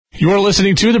You're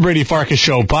listening to the Brady Farkas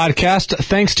Show podcast,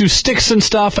 thanks to Sticks and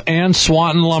Stuff and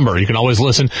Swanton Lumber. You can always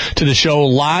listen to the show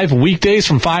live weekdays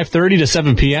from 5:30 to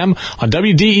 7 p.m. on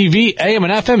WDEV, AM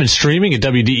and FM, and streaming at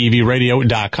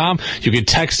WDEVradio.com. You can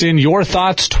text in your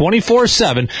thoughts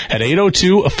 24/7 at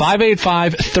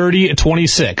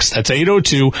 802-585-3026. That's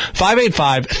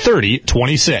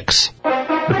 802-585-3026.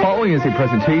 The following is a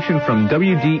presentation from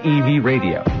WDEV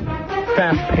Radio.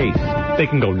 Fast-paced. They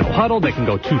can go no huddle. They can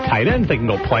go two tight ends. They can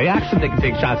go play action. They can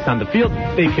take shots down the field.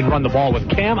 They can run the ball with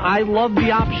Cam. I love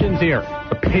the options here.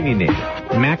 Opinionated.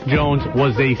 Mac Jones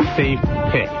was a safe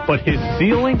pick, but his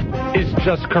ceiling is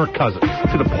just Kirk Cousins.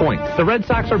 To the point. The Red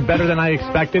Sox are better than I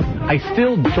expected. I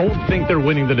still don't think they're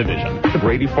winning the division. The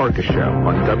Brady Farkas Show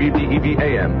on WDEV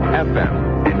AM,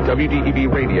 FM, and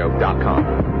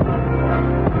WDEVradio.com.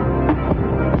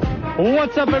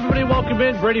 What's up, everybody? Welcome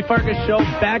in. Brady Farkas Show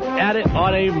back at it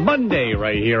on a Monday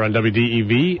right here on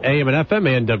WDEV, AM and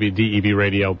FM, and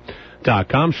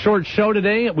WDEVradio.com. Short show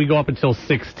today. We go up until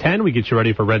 6:10. We get you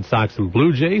ready for Red Sox and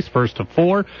Blue Jays, 1 to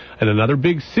 4, and another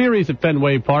big series at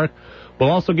Fenway Park.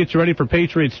 We'll also get you ready for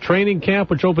Patriots training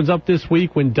camp, which opens up this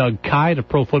week when Doug Kyed of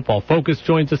Pro Football Focus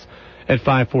joins us at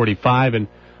 5:45. And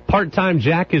part-time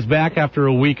Jack is back after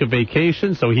a week of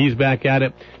vacation, so he's back at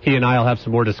it. He and I will have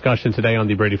some more discussion today on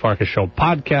the Brady Farkas Show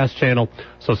podcast channel,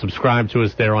 so subscribe to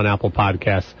us there on Apple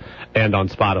Podcasts and on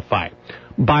Spotify.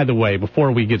 By the way,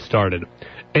 before we get started,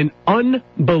 an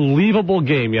unbelievable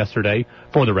game yesterday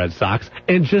for the Red Sox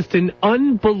and just an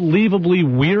unbelievably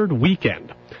weird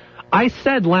weekend. I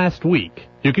said last week,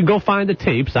 you can go find the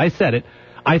tapes, I said it,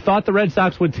 I thought the Red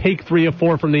Sox would take 3 or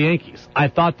 4 from the Yankees. I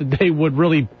thought that they would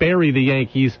really bury the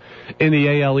Yankees in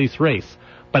the AL East race.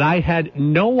 But I had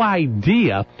no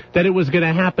idea that it was going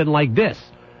to happen like this.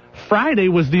 Friday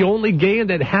was the only game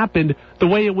that happened the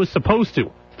way it was supposed to.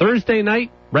 Thursday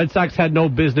night, Red Sox had no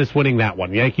business winning that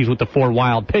one. Yankees with the 4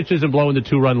 wild pitches and blowing the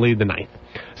 2-run lead the 9th.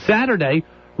 Saturday,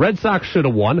 Red Sox should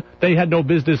have won. They had no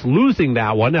business losing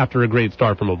that one after a great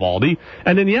start from Eovaldi.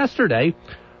 And then yesterday,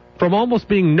 from almost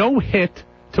being no hit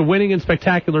to winning in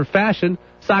spectacular fashion,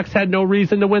 Sox had no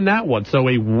reason to win that one. So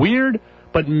a weird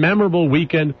but memorable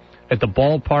weekend at the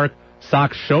ballpark.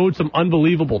 Sox showed some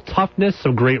unbelievable toughness,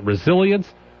 some great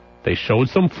resilience. They showed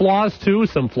some flaws, too,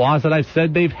 some flaws that I've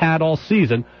said they've had all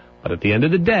season. But at the end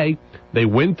of the day, they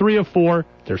win 3 of 4.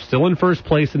 They're still in first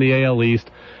place in the AL East.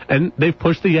 And they've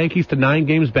pushed the Yankees to 9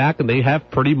 games back, and they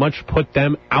have pretty much put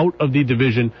them out of the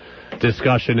division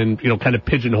discussion and, kind of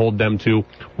pigeonholed them to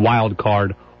wild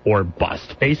card or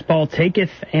bust. Baseball taketh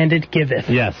and it giveth.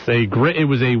 Yes, it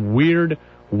was a weird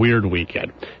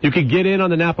weekend. You can get in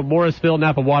on the Napa Morrisville,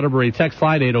 Napa Waterbury text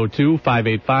line,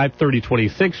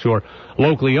 802-585-3026, your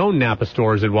locally owned Napa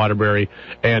stores in Waterbury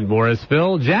and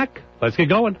Morrisville. Jack, let's get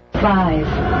going. 5,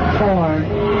 4,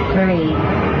 3, 2,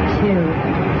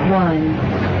 1.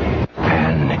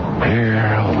 And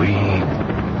here we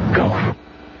go.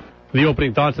 The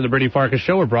opening thoughts of the Brady Farkas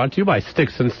Show are brought to you by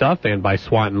Sticks and Stuff and by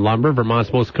Swanton Lumber,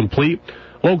 Vermont's most complete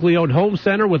locally owned home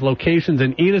center with locations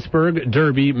in Enosburg,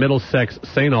 Derby, Middlesex,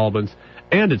 St. Albans,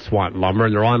 and at Swanton Lumber,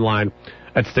 and they're online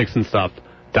at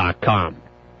sticksandstuff.com.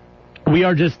 We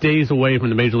are just days away from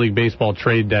the Major League Baseball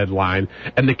trade deadline,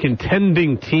 and the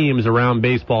contending teams around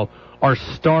baseball are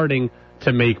starting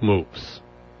to make moves.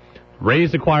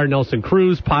 Rays acquired Nelson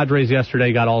Cruz. Padres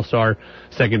yesterday got all-star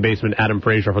second baseman Adam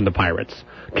Frazier from the Pirates.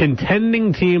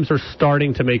 Contending teams are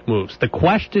starting to make moves. The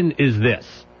question is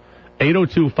this,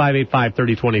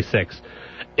 802-585-3026.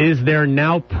 Is there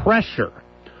now pressure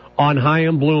on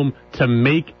Chaim Bloom to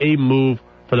make a move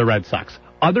for the Red Sox?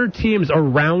 Other teams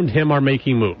around him are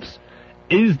making moves.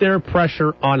 Is there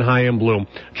pressure on Chaim Bloom?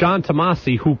 John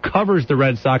Tomasi, who covers the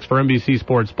Red Sox for NBC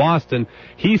Sports Boston,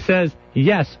 he says,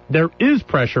 yes, there is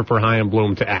pressure for Chaim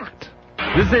Bloom to act.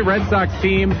 This is a Red Sox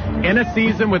team in a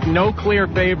season with no clear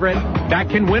favorite that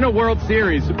can win a World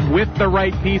Series with the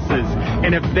right pieces.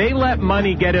 And if they let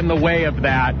money get in the way of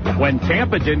that, when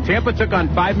Tampa took on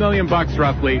 $5 million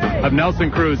roughly of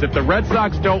Nelson Cruz. If the Red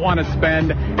Sox don't want to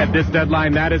spend at this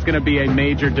deadline, that is going to be a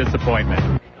major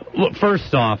disappointment. Look,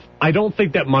 first off, I don't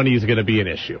think that money is going to be an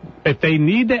issue. If they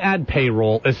need to add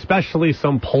payroll, especially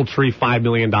some paltry $5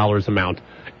 million amount,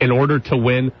 in order to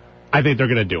win, I think they're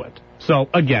going to do it. So,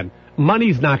 again,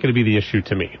 money's not going to be the issue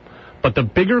to me. But the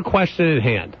bigger question at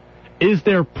hand, is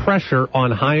there pressure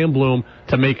on Chaim Bloom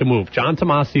to make a move? John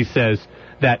Tomasi says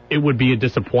that it would be a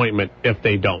disappointment if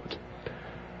they don't.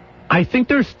 I think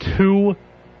there's 2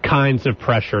 kinds of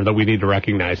pressure that we need to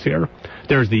recognize here.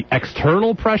 There's the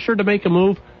external pressure to make a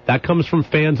move. That comes from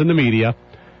fans and the media.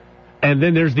 And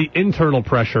then there's the internal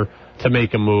pressure to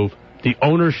make a move. The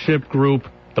ownership group,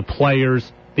 the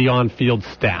players, the on-field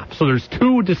staff. So there's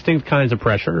two distinct kinds of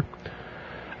pressure.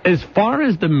 As far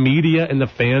as the media and the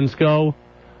fans go,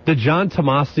 the John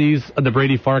Tomasis, the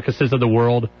Brady Farkases of the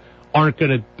world aren't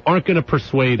gonna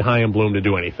persuade Chaim Bloom to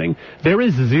do anything. There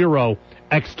is zero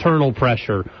external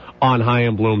pressure on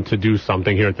Chaim Bloom to do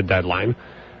something here at the deadline.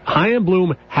 Chaim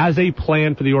Bloom has a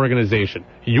plan for the organization.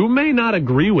 You may not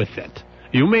agree with it.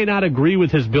 You may not agree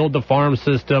with his build the farm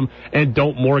system and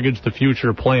don't mortgage the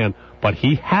future plan, but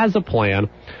he has a plan,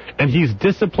 and he's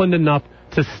disciplined enough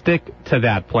to stick to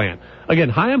that plan. Again,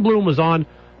 Chaim Bloom was on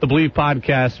the Believe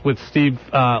podcast with Steve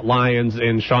Lyons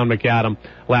and Sean McAdam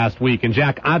last week. And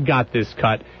Jack, I've got this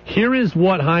cut. Here is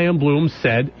what Chaim Bloom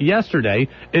said yesterday,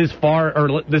 this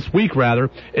week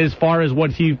rather, as far as what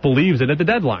he believes in at the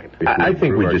deadline. I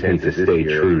think we just need to stay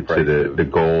true to the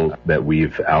goal that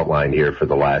we've outlined here for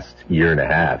the last year and a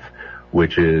half,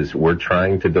 which is we're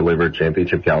trying to deliver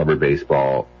championship caliber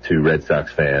baseball to Red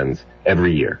Sox fans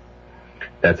every year.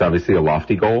 That's obviously a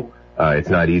lofty goal. It's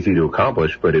not easy to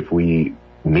accomplish, but if we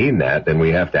mean that, then we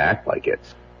have to act like it.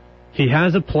 He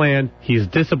has a plan. He's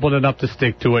disciplined enough to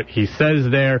stick to it. He says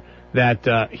there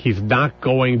that he's not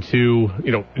going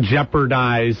to,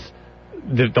 jeopardize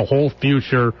the whole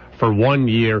future for 1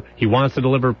 year. He wants to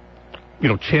deliver,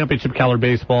 championship caliber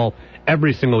baseball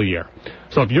every single year.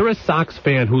 So if you're a Sox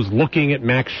fan who's looking at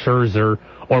Max Scherzer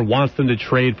or wants them to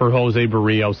trade for Jose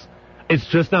Barrios, it's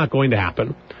just not going to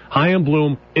happen. Chaim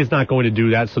Bloom is not going to do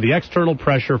that, so the external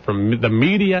pressure from the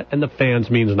media and the fans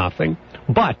means nothing.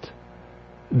 But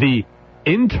the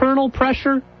internal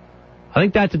pressure, I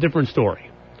think that's a different story.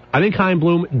 I think Chaim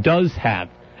Bloom does have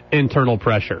internal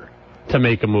pressure to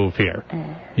make a move here.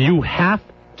 You have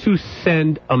to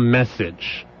send a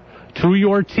message to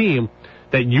your team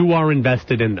that you are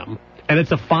invested in them. And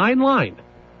it's a fine line,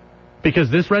 because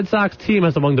this Red Sox team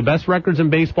has among the best records in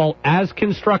baseball as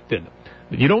constructed.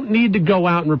 You don't need to go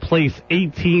out and replace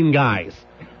 18 guys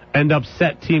and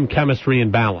upset team chemistry and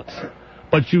balance.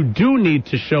 But you do need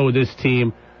to show this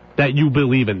team that you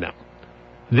believe in them.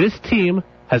 This team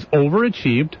has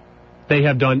overachieved. They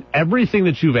have done everything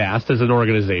that you've asked as an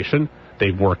organization.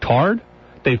 They've worked hard.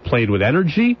 They've played with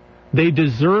energy. They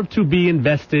deserve to be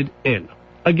invested in.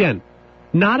 Again,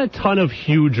 not a ton of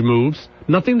huge moves,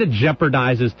 nothing that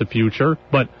jeopardizes the future,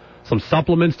 but some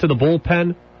supplements to the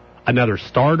bullpen, another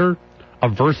starter, a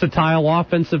versatile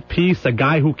offensive piece, a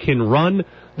guy who can run,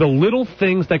 the little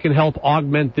things that can help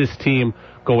augment this team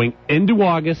going into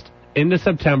August, into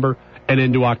September, and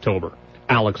into October.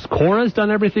 Alex Cora has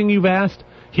done everything you've asked.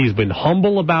 He's been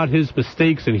humble about his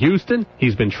mistakes in Houston.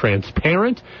 He's been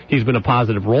transparent. He's been a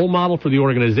positive role model for the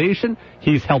organization.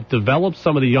 He's helped develop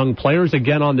some of the young players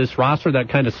again on this roster that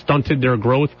kind of stunted their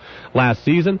growth last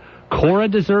season. Cora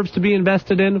deserves to be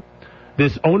invested in.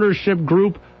 This ownership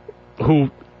group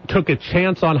who took a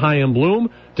chance on Chaim Bloom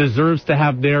deserves to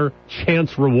have their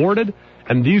chance rewarded,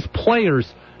 and these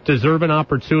players deserve an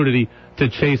opportunity to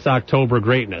chase October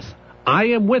greatness. I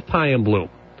am with Chaim Bloom.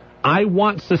 I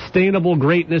want sustainable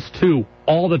greatness too,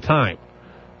 all the time.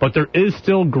 But there is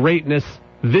still greatness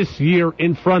this year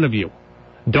in front of you.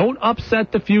 Don't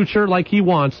upset the future like he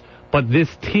wants, but this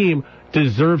team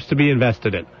deserves to be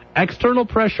invested in. External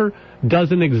pressure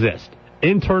doesn't exist.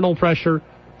 Internal pressure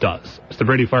does. It's the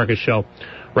Brady Farkas Show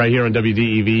right here on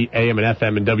WDEV, AM and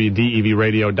FM, and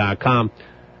WDEVradio.com.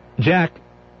 Jack,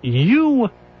 you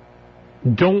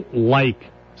don't like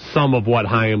some of what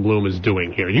Chaim Bloom is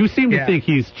doing here. You seem to think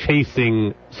he's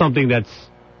chasing something that's,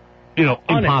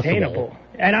 impossible.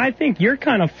 And I think you're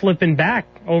kind of flipping back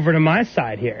over to my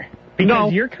side here.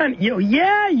 Because you're kind of, you're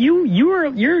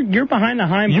behind the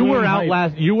Chaim Bloom.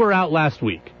 You were out last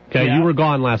week. Okay, Yeah. You were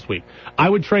gone last week. I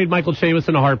would trade Michael Chavis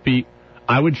in a heartbeat.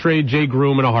 I would trade Jay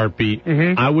Groom in a heartbeat.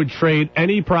 Mm-hmm. I would trade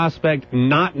any prospect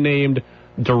not named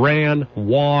Duran,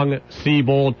 Wong,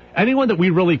 Siebold, anyone that we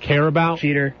really care about.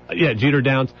 Jeter. Yeah, Jeter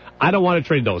Downs. I don't want to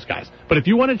trade those guys. But if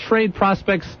you want to trade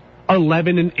prospects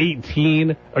 11 and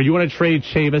 18, or you want to trade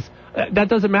Chavis, that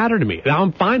doesn't matter to me.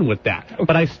 I'm fine with that. Okay.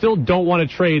 But I still don't want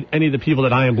to trade any of the people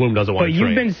that Chaim Bloom doesn't want to trade. But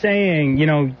you've been saying,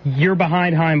 you're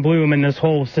behind Chaim Bloom in this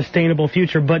whole sustainable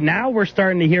future, but now we're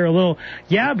starting to hear a little,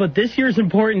 but this year's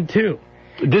important too.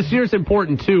 This year's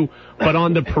important too, but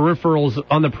on the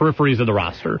peripheries of the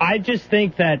roster. I just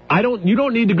think that you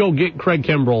don't need to go get Craig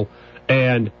Kimbrell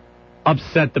and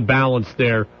upset the balance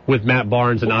there with Matt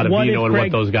Barnes and Ottavino and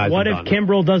what those guys have done. What if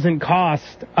Kimbrell doesn't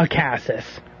cost a Cassis?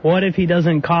 What if he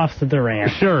doesn't cost a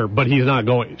Durant? Sure, but he's not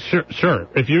going. Sure.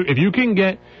 If you can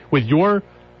get with your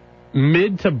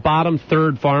mid to bottom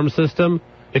third farm system,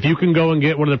 if you can go and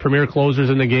get one of the premier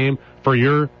closers in the game for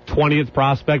your 20th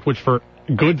prospect, which for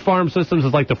good farm systems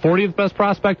is like the 40th best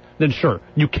prospect, then sure,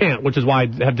 you can't, which is why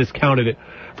I have discounted it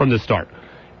from the start.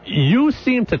 You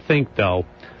seem to think, though,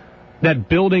 that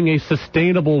building a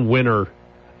sustainable winner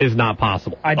is not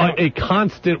possible. I don't. A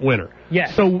constant winner.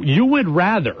 Yes. So you would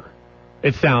rather,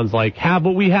 it sounds like, have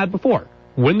what we had before.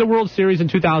 Win the World Series in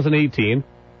 2018,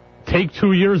 take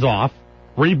 2 years off,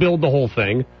 rebuild the whole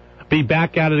thing, be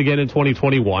back at it again in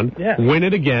 2021, win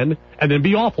it again, and then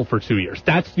be awful for 2 years.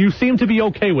 You seem to be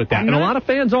okay with that, and a lot of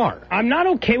fans are. I'm not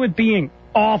okay with being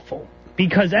awful,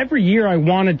 because every year I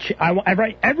want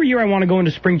to go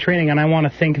into spring training and I want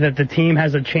to think that the team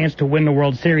has a chance to win the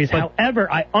World Series.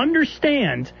 However, I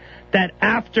understand that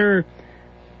after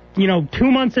 2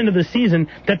 months into the season,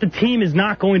 that the team is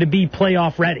not going to be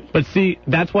playoff ready. But see,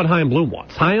 that's what Chaim Bloom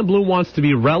wants. Chaim Bloom wants to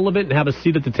be relevant and have a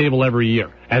seat at the table every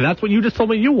year. And that's what you just told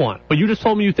me you want. But you just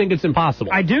told me you think it's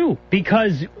impossible. I do,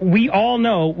 because we all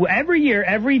know every year,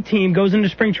 every team goes into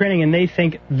spring training and they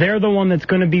think they're the one that's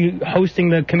going to be hosting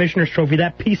the Commissioner's Trophy,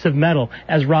 that piece of metal,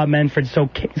 as Rob Manfred so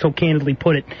candidly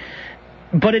put it.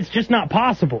 But it's just not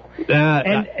possible.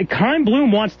 And Chaim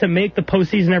Bloom wants to make the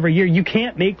postseason every year. You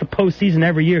can't make the postseason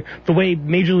every year the way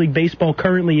Major League Baseball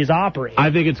currently is operating. I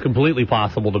think it's completely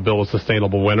possible to build a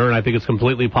sustainable winner, and I think it's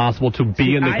completely possible to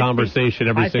be in the conversation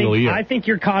every single year. I think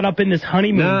you're caught up in this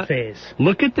honeymoon phase.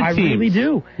 Look at the teams. I really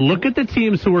do. Look at the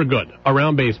teams who are good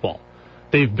around baseball.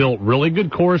 They've built really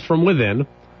good cores from within.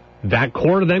 That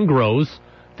core then grows.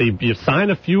 You sign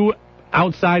a few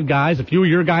outside guys, a few of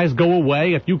your guys go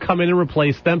away, if you come in and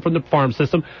replace them from the farm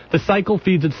system, the cycle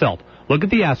feeds itself. Look at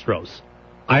the Astros.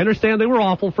 I understand they were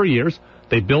awful for years.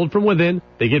 They build from within,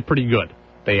 they get pretty good.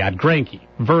 They add Greinke,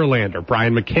 Verlander,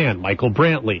 Brian McCann, Michael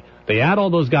Brantley. They add all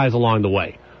those guys along the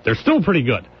way. They're still pretty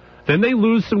good. Then they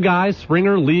lose some guys,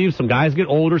 Springer leaves, some guys get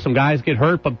older, some guys get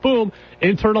hurt, but boom,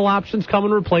 internal options come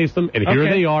and replace them, and here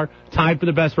they are, tied for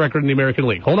the best record in the American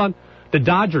League. Hold on. The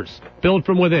Dodgers build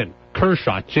from within.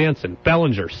 Kershaw, Jansen,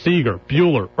 Bellinger, Seager,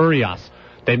 Buehler, Urias.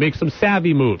 They make some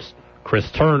savvy moves.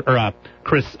 Justin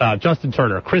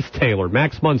Turner, Chris Taylor,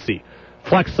 Max Muncy.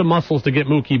 Flex some muscles to get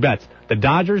Mookie Betts. The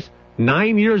Dodgers,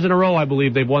 9 years in a row, I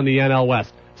believe, they've won the NL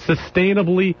West.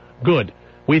 Sustainably good.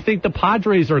 We think the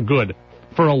Padres are good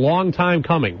for a long time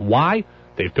coming. Why?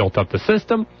 They've built up the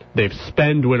system. They've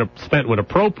spent when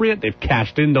appropriate. They've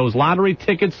cashed in those lottery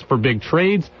tickets for big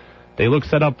trades. They look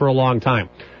set up for a long time.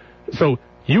 So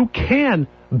you can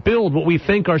build what we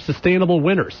think are sustainable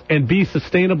winners and be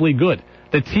sustainably good.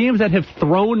 The teams that have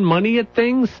thrown money at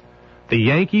things, the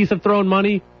Yankees have thrown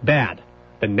money, bad.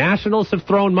 The Nationals have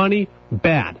thrown money,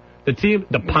 bad.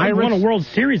 The Pirates won a World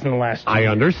Series in the last 2 years.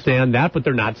 I understand that, but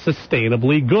they're not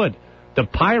sustainably good. The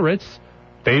Pirates,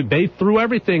 they threw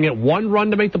everything at one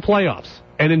run to make the playoffs.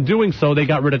 And in doing so, they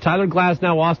got rid of Tyler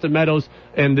Glasnow, Austin Meadows,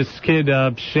 and this kid,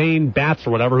 Shane Batts or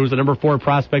whatever, who's the number 4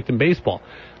 prospect in baseball.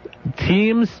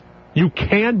 Teams, you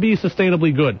can be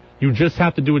sustainably good. You just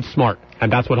have to do it smart.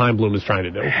 And that's what Chaim Bloom is trying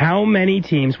to do. How many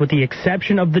teams, with the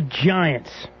exception of the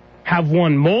Giants, have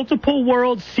won multiple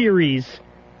World Series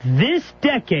this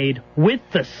decade with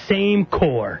the same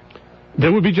core?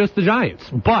 There would be just the Giants.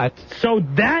 But so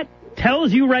that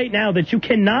tells you right now that you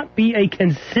cannot be a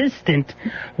consistent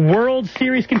World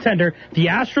Series contender. The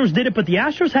Astros did it, but the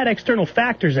Astros had external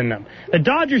factors in them. The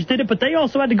Dodgers did it, but they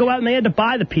also had to go out and they had to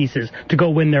buy the pieces to go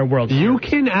win their World Series. You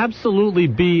can absolutely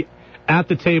be at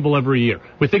the table every year.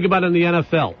 We think about it in the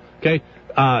NFL, okay?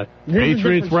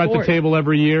 Patriots were at the table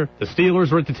every year. The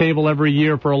Steelers were at the table every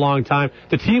year for a long time.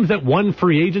 The teams that won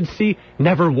free agency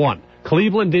never won.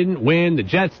 Cleveland didn't win. The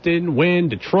Jets didn't win.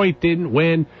 Detroit didn't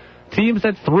win. Teams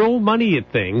that throw money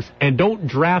at things and don't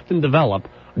draft and develop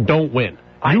don't win.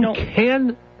 You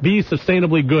can be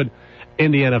sustainably good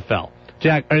in the NFL,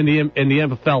 Jack, in the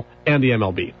NFL and the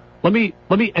MLB. Let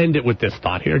me end it with this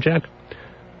thought here, Jack.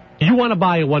 You want to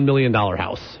buy a $1 million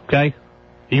house, okay?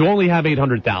 You only have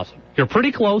 $800,000. You're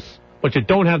pretty close, but you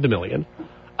don't have the million.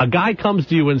 A guy comes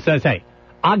to you and says, "Hey,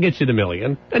 I'll get you the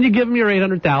million," and you give him your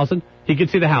 $800,000. He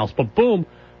gets you the house, but boom.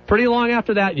 Pretty long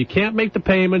after that, you can't make the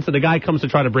payments, and the guy comes to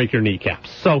try to break your kneecaps.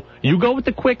 So you go with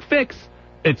the quick fix.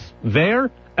 It's there,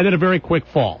 and then a very quick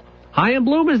fall. Chaim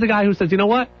Bloom is the guy who says, you know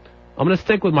what? I'm going to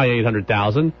stick with my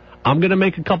 $800,000. I'm going to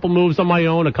make a couple moves on my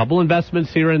own, a couple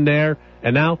investments here and there,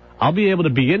 and now I'll be able to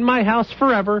be in my house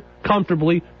forever,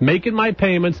 comfortably, making my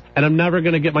payments, and I'm never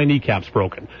going to get my kneecaps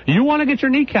broken. You want to get your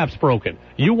kneecaps broken.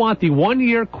 You want the 1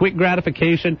 year quick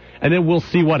gratification, and then we'll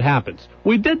see what happens.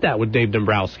 We did that with Dave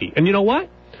Dombrowski. And you know what?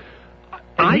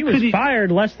 He was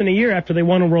fired less than a year after they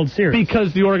won a World Series.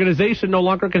 Because the organization no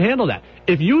longer can handle that.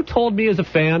 If you told me as a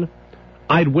fan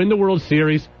I'd win the World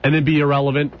Series and then be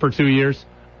irrelevant for 2 years,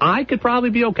 I could probably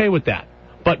be okay with that.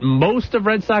 But most of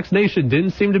Red Sox Nation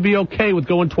didn't seem to be okay with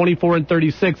going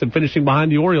 24-36 and finishing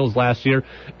behind the Orioles last year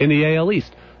in the AL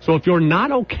East. So if you're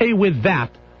not okay with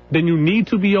that, then you need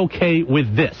to be okay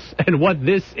with this. And what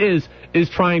this is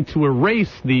trying to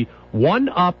erase the 1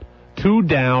 up, 2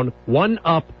 down, 1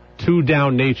 up, 2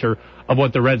 down nature of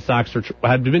what the Red Sox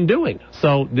have been doing.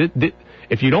 So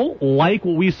if you don't like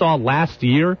what we saw last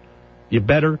year, you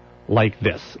better like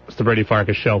this. It's the Brady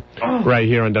Farkas Show right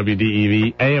here on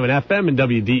WDEV, AM and FM, and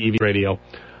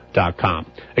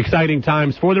WDEVradio.com. Exciting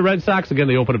times for the Red Sox. Again,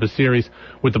 they open up a series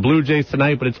with the Blue Jays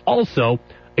tonight, but it's also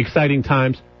exciting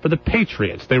times for the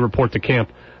Patriots. They report to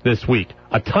camp this week.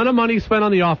 A ton of money spent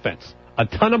on the offense, a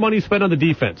ton of money spent on the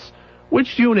defense.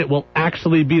 Which unit will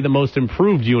actually be the most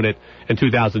improved unit in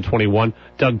 2021?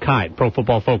 Doug Kyed, Pro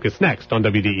Football Focus, next on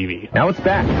WDEV. Now it's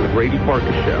back to the Brady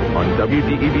Farkas Show on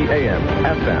WDEV AM,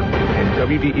 FM,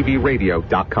 and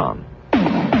WDEVradio.com.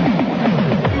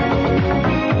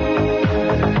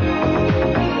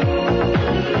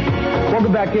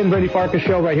 Welcome back in, Brady Farkas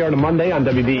Show right here on a Monday on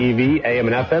WDEV, AM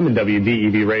and FM, and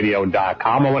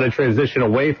WDEVradio.com. I want to transition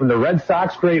away from the Red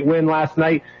Sox, great win last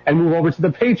night, and move over to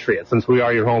the Patriots, since we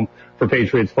are your home for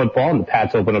Patriots football, and the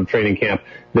Pats open up training camp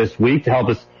this week. To help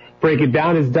us break it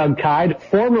down is Doug Kyed,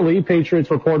 formerly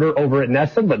Patriots reporter over at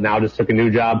NESN, but now just took a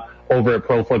new job over at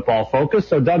Pro Football Focus.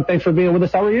 So, Doug, thanks for being with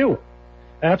us. How are you?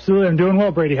 Absolutely. I'm doing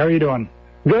well, Brady. How are you doing?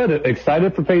 Good.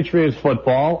 Excited for Patriots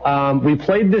football. We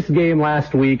played this game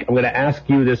last week. I'm going to ask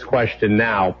you this question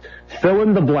now. Fill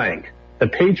in the blank. The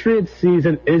Patriots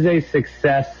season is a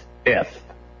success if?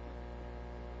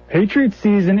 Patriots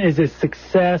season is a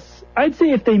success, I'd say,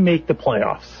 if they make the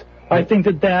playoffs. I think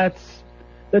that's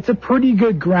a pretty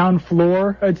good ground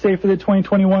floor, I'd say, for the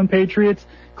 2021 Patriots.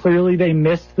 Clearly, they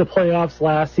missed the playoffs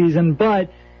last season, but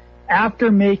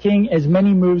after making as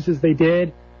many moves as they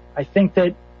did, I think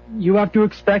that you have to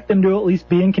expect them to at least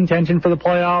be in contention for the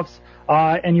playoffs,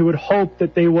 and you would hope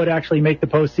that they would actually make the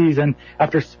postseason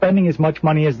after spending as much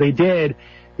money as they did,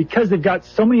 because they've got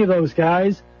so many of those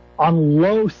guys on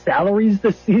low salaries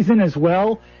this season as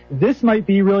well. This might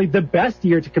be really the best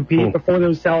year to compete before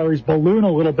those salaries balloon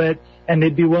a little bit, and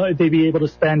they'd be able to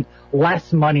spend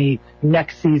less money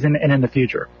next season and in the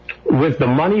future. With the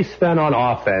money spent on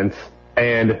offense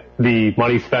and the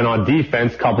money spent on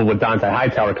defense, coupled with Dont'a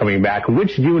Hightower coming back,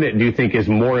 which unit do you think is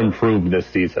more improved this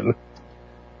season?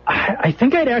 I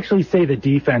think I'd actually say the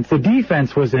defense. The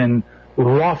defense was in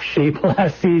rough shape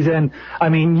last season. I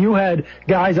mean, you had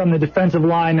guys on the defensive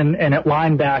line and at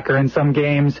linebacker in some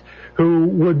games who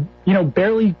would,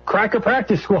 barely crack a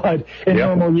practice squad in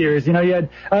normal years. You had,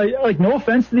 no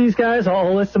offense to these guys,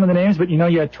 I'll list some of the names, but, you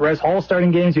had Terez Hall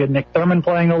starting games, you had Nick Thurman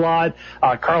playing a lot,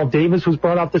 Carl Davis was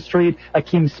brought off the street,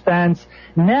 Akeem Spence.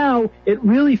 Now, it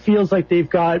really feels like they've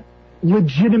got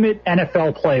legitimate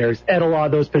NFL players at a lot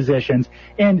of those positions.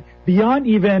 And beyond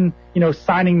even,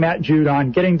 signing Matt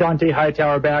Judon, getting Dont'a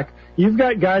Hightower back, you've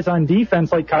got guys on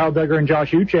defense like Kyle Duggar and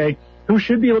Josh Uche who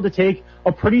should be able to take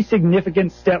a pretty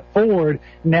significant step forward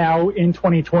now in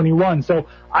 2021. So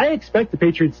I expect the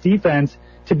Patriots defense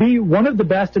to be one of the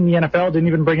best in the NFL. Didn't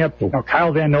even bring up,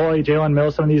 Kyle Van Noy, Jalen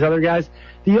Mills, some of these other guys.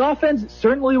 The offense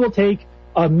certainly will take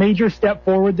a major step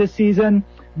forward this season,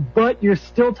 but you're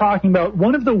still talking about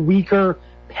one of the weaker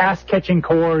pass-catching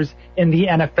cores in the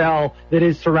NFL that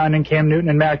is surrounding Cam Newton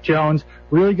and Mac Jones.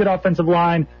 Really good offensive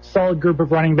line, solid group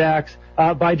of running backs,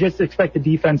 but I just expect the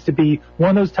defense to be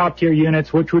one of those top-tier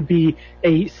units, which would be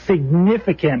a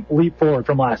significant leap forward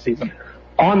from last season.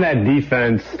 On that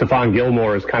defense, Stephon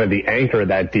Gilmore is kind of the anchor of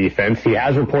that defense. He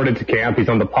has reported to camp. He's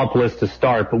on the PUP list to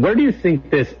start, but where do you think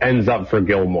this ends up for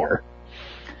Gilmore?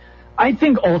 I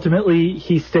think ultimately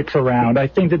he sticks around. I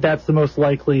think that that's the most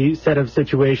likely set of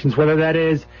situations, whether that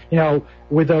is,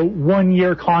 with a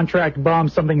 1-year contract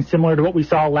bump, something similar to what we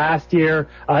saw last year,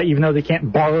 even though they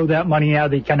can't borrow that money now,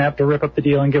 they kind of have to rip up the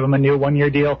deal and give him a new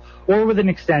 1-year deal, or with an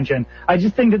extension. I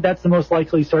just think that that's the most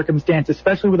likely circumstance,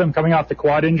 especially with him coming off the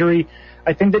quad injury.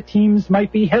 I think that teams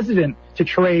might be hesitant to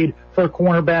trade for a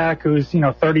cornerback who's,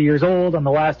 30 years old on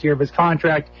the last year of his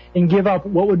contract and give up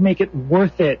what would make it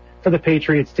worth it for the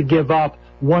Patriots to give up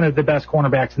one of the best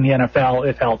cornerbacks in the NFL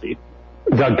if healthy.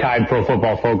 Doug Kyed, Pro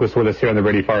Football Focus, with us here on the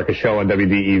Brady Farkas Show on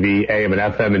WDEV, AM and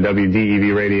FM, and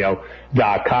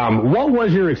WDEVradio.com. What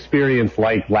was your experience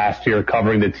like last year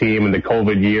covering the team in the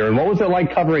COVID year, and what was it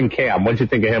like covering Cam? What did you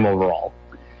think of him overall?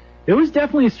 It was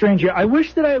definitely a strange year. I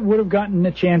wish that I would have gotten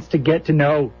a chance to get to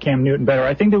know Cam Newton better.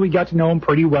 I think that we got to know him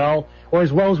pretty well, or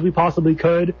as well as we possibly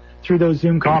could through those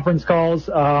Zoom conference calls.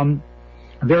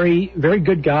 Very, very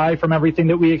good guy from everything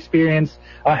that we experienced.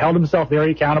 Held himself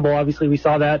very accountable. Obviously, we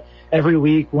saw that every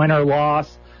week, win or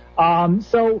loss.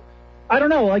 So I don't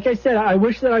know. Like I said, I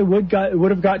wish that I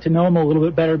would have got to know him a little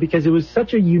bit better because it was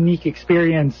such a unique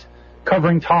experience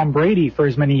covering Tom Brady for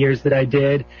as many years that I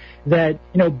did, that,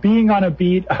 being on a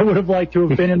beat, I would have liked to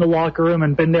have been in the locker room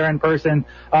and been there in person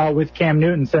with Cam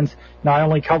Newton, since I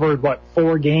only covered,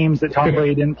 4 games that Tom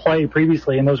Brady didn't play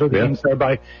previously, and those were the games there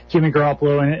by Jimmy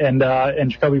Garoppolo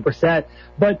and Jacoby Brissett.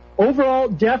 But overall,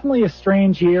 definitely a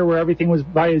strange year where everything was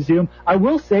via Zoom. I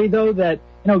will say, though, that,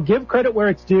 give credit where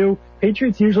it's due.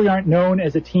 Patriots usually aren't known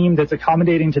as a team that's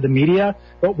accommodating to the media,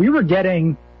 but we were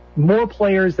getting more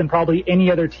players than probably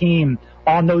any other team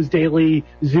on those daily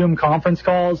Zoom conference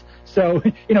calls. So,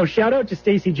 shout out to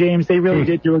Stacey James. They really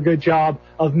did do a good job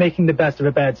of making the best of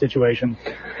a bad situation.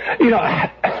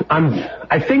 I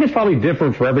think it's probably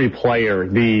different for every player,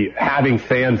 the having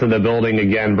fans in the building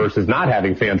again versus not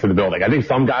having fans in the building. I think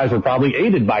some guys were probably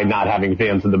aided by not having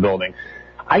fans in the building.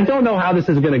 I don't know how this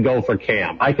is going to go for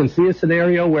Cam. I can see a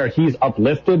scenario where he's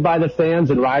uplifted by the fans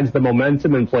and rides the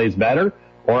momentum and plays better.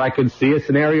 Or I could see a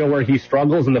scenario where he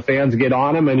struggles and the fans get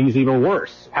on him and he's even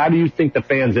worse. How do you think the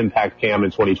fans impact Cam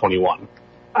in 2021?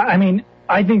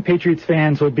 I think Patriots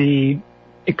fans would be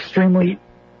extremely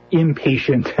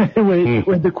impatient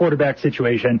with the quarterback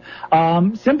situation,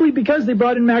 simply because they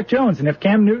brought in Mac Jones. And if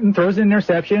Cam Newton throws an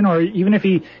interception, or even if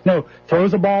he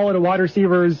throws a ball at a wide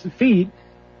receiver's feet,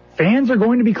 fans are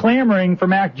going to be clamoring for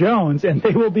Mac Jones, and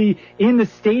they will be in the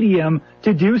stadium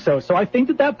to do so. So I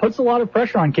think that puts a lot of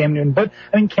pressure on Cam Newton. But,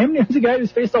 Cam Newton's a guy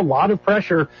who's faced a lot of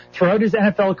pressure throughout his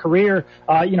NFL career,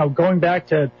 going back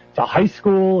to high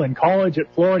school and college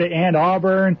at Florida and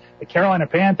Auburn, the Carolina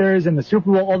Panthers and the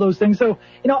Super Bowl, all those things. So,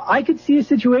 I could see a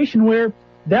situation where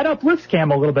that uplifts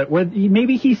Cam a little bit, where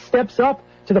maybe he steps up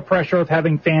to the pressure of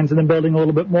having fans in the building a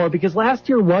little bit more, because last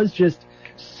year was just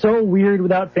so weird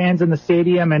without fans in the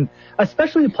stadium, and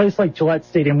especially a place like Gillette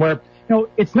Stadium, where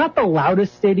it's not the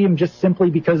loudest stadium just simply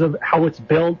because of how it's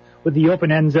built with the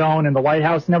open end zone and the White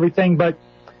House and everything, but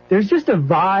there's just a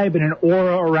vibe and an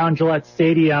aura around Gillette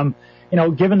Stadium,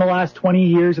 given the last 20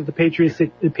 years of the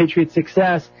Patriots'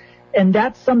 success, and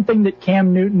that's something that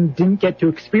Cam Newton didn't get to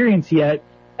experience yet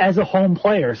as a home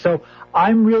player. So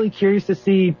I'm really curious to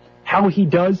see how he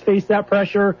does face that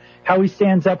pressure, how he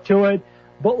stands up to it.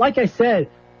 But like I said,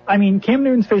 Cam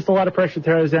Newton's faced a lot of pressure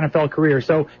throughout his NFL career,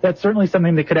 so that's certainly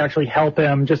something that could actually help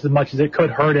him just as much as it could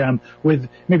hurt him, with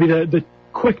maybe the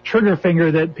quick trigger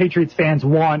finger that Patriots fans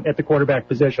want at the quarterback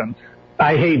position.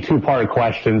 I hate 2-part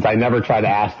questions. I never try to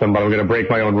ask them, but I'm going to break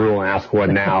my own rule and ask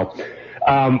one now.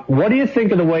 What do you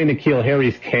think of the way N'Keal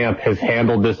Harry's camp has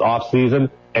handled this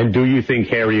offseason, and do you think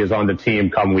Harry is on the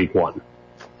team come week 1?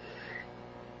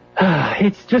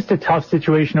 It's just a tough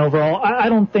situation overall. I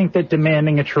don't think that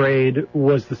demanding a trade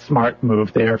was the smart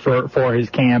move there for his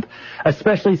camp,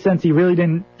 especially since he really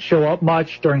didn't show up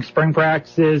much during spring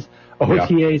practices,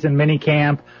 OTAs, and mini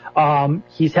camp.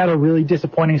 He's had a really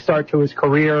disappointing start to his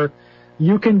career.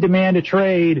 You can demand a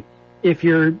trade if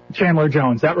you're Chandler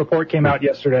Jones. That report came out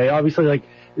yesterday. Obviously, like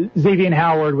Xavier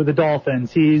Howard with the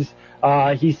Dolphins, he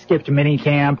skipped mini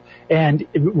camp, and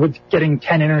with getting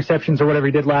 10 interceptions or whatever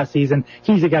he did last season,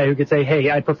 he's a guy who could say, hey,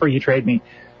 I'd prefer you trade me.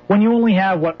 When you only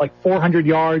have, 400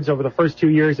 yards over the first 2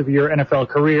 years of your NFL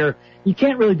career, you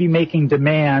can't really be making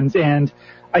demands. And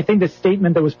I think the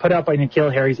statement that was put out by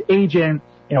N'Keal Harry's agent,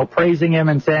 praising him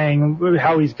and saying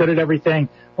how he's good at everything,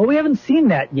 well, we haven't seen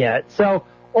that yet. So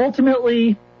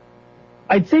ultimately,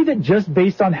 I'd say that just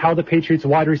based on how the Patriots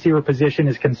wide receiver position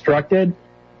is constructed,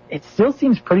 it still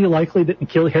seems pretty likely that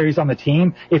N'Keal Harry's on the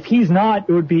team. If he's not,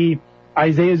 it would be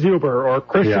Isaiah Zuber or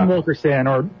Christian Wilkerson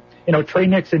or, Trey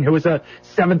Nixon, who was a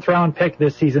 7th-round pick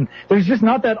this season. There's just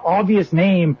not that obvious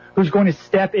name who's going to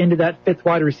step into that 5th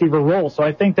wide receiver role. So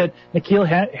I think that N'Keal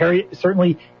Harry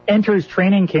certainly enters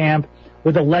training camp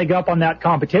with a leg up on that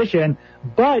competition.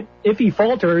 But if he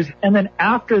falters, and then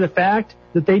after the fact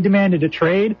that they demanded a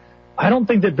trade, I don't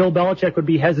think that Bill Belichick would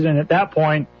be hesitant at that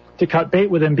point to cut bait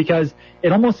with him, because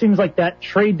it almost seems like that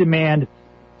trade demand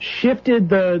shifted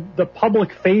the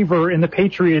public favor in the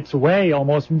Patriots' way,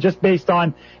 almost just based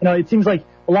on, it seems like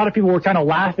a lot of people were kind of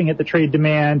laughing at the trade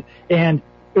demand, and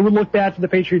it would look bad for the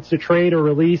Patriots to trade or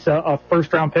release a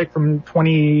first-round pick from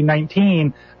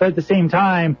 2019, but at the same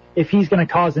time, if he's going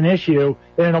to cause an issue,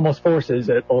 then it almost forces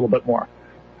it a little bit more.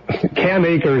 Cam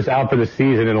Akers out for the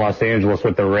season in Los Angeles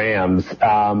with the Rams.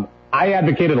 I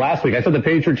advocated last week. I said the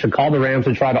Patriots should call the Rams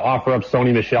and try to offer up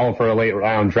Sony Michel for a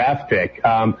late-round draft pick.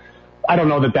 I don't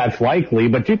know that that's likely,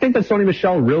 but do you think that Sony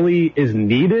Michel really is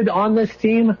needed on this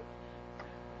team?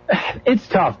 It's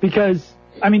tough because,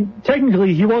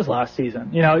 technically he was last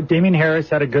season. Damian Harris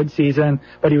had a good season,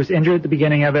 but he was injured at the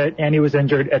beginning of it, and he was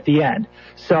injured at the end.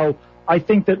 So I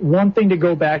think that one thing to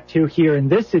go back to here in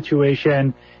this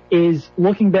situation is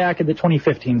looking back at the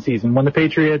 2015 season when the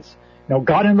Patriots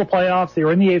got into the playoffs. They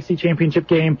were in the AFC Championship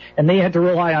game, and they had to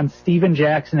rely on Steven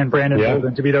Jackson and Brandon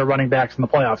Bolden to be their running backs in the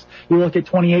playoffs. You look at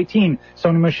 2018,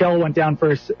 Sony Michel went down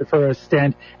for a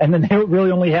stint, and then they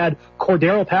really only had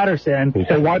Cordero Patterson,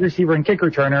 their wide receiver and kick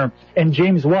returner, and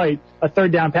James White, a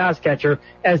third down pass catcher,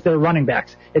 as their running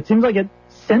backs. It seems like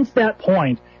since that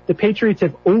point, the Patriots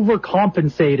have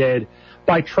overcompensated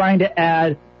by trying to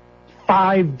add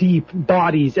 5 deep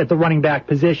bodies at the running back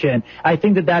position. I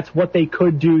think that that's what they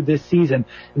could do this season.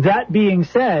 That being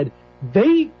said,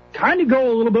 they kind of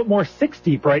go a little bit more 6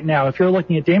 deep right now. If you're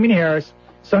looking at Damian Harris,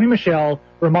 Sony Michel,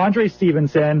 Ramondre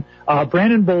Stevenson,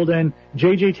 Brandon Bolden,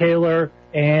 J.J. Taylor,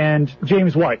 and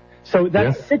James White. So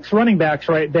that's 6 running backs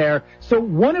right there. So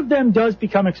one of them does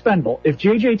become expendable. If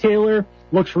J.J. Taylor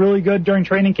looks really good during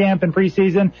training camp and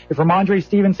preseason, if Ramondre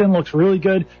Stevenson looks really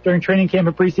good during training camp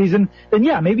and preseason, then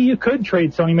maybe you could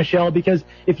trade Sony Michel, because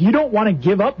if you don't want to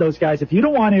give up those guys, if you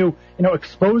don't want to,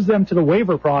 expose them to the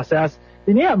waiver process,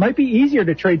 then it might be easier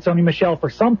to trade Sony Michel for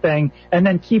something and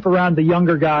then keep around the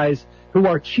younger guys who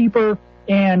are cheaper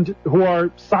and who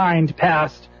are signed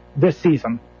past this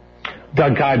season.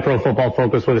 Doug Kyed, Pro Football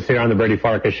Focus, with us here on the Brady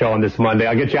Farkas Show on this Monday.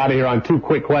 I'll get you out of here on 2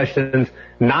 quick questions.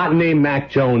 Not named Mac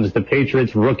Jones, the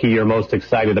Patriots rookie you're most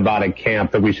excited about at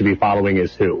camp that we should be following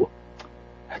is who?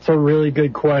 That's a really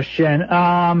good question.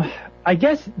 I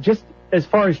guess just as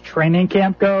far as training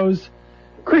camp goes,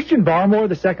 Christian Barmore,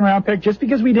 the second-round pick, just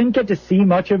because we didn't get to see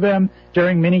much of him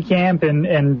during minicamp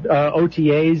and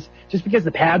OTAs, just because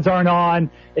the pads aren't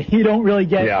on, you don't really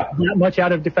get that much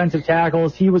out of defensive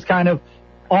tackles. He was kind of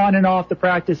on and off the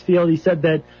practice field. He said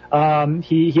that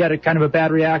he had a kind of a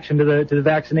bad reaction to the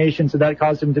vaccination, so that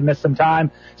caused him to miss some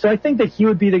time. So I think that he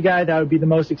would be the guy that I would be the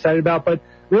most excited about. But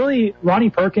really, Ronnie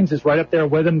Perkins is right up there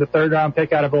with him, the 3rd-round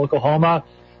pick out of Oklahoma.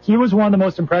 He was one of the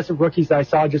most impressive rookies that I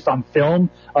saw just on film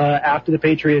after the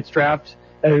Patriots draft,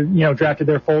 drafted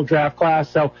their full draft class.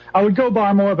 So I would go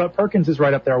Barmore, but Perkins is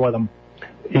right up there with him.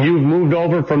 You've moved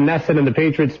over from Nesson and the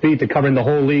Patriots beat to covering the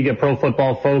whole league at Pro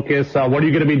Football Focus. What are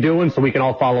you going to be doing so we can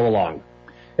all follow along?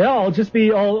 Yeah,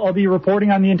 I'll be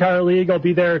reporting on the entire league. I'll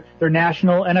be their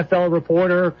national NFL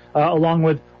reporter, along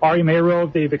with Ari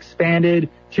Meirov. They've expanded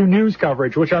to news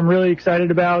coverage, which I'm really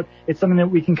excited about. It's something that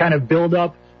we can kind of build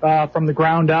up from the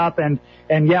ground up, and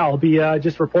I'll be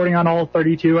just reporting on all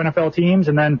 32 NFL teams,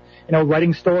 and then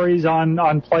writing stories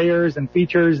on players and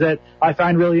features that I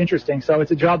find really interesting. So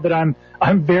it's a job that I'm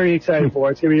very excited for.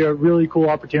 It's going to be a really cool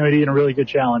opportunity and a really good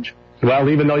challenge. Well,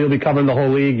 even though you'll be covering the whole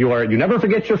league, you never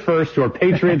forget your first. Your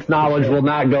Patriots knowledge will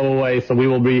not go away, so we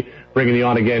will be bringing you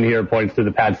on again here at points through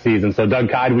the Pats season. So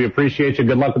Doug Kyed, we appreciate you.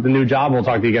 Good luck with the new job. We'll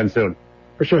talk to you again soon.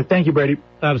 For sure. Thank you, Brady.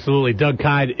 Absolutely. Doug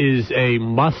Kyed is a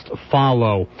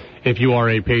must-follow if you are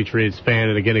a Patriots fan.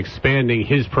 And again, expanding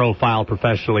his profile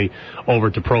professionally over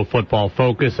to Pro Football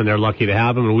Focus, and they're lucky to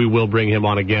have him, and we will bring him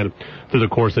on again through the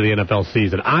course of the NFL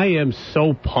season. I am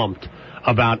so pumped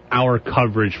about our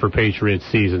coverage for Patriots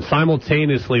season.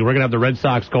 Simultaneously, we're going to have the Red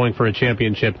Sox going for a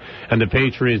championship and the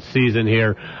Patriots season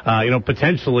here,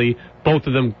 potentially both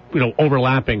of them,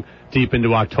 overlapping deep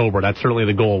into October. That's certainly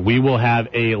the goal. We will have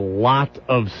a lot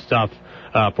of stuff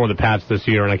for the Pats this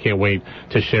year, and I can't wait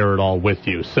to share it all with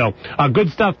you. So,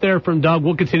 good stuff there from Doug.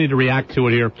 We'll continue to react to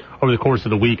it here over the course of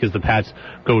the week as the Pats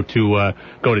go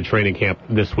to training camp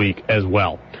this week as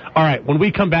well. All right, when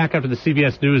we come back after the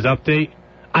CBS News update,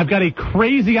 I've got a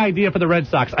crazy idea for the Red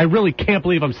Sox. I really can't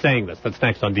believe I'm saying this. That's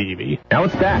next on DEV. Now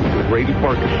it's back to the Brady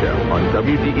Farkas Show on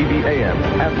WDEV AM,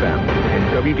 FM,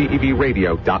 and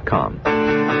WDEVradio.com.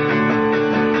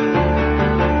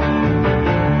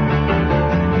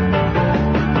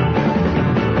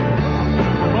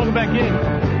 Welcome back in.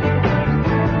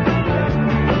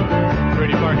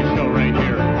 Brady Farkas Show right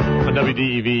here on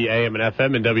WDEV AM and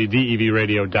FM and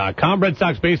WDEVradio.com. Red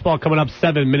Sox baseball coming up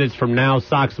 7 minutes from now.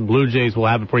 Sox and Blue Jays will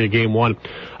have it for you game 1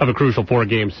 of a crucial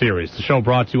 4-game series. The show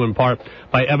brought to you in part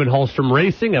by Evan Hallstrom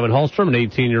Racing. Evan Hallstrom, an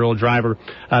 18-year-old driver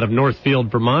out of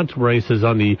Northfield, Vermont, races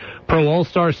on the Pro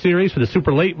All-Star Series for the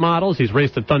super late models. He's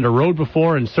raced at Thunder Road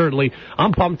before, and certainly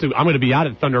I'm pumped I'm going to be out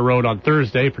at Thunder Road on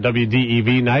Thursday for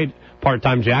WDEV night.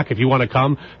 Part-time Jack, if you want to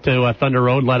come to Thunder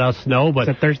Road, let us know. But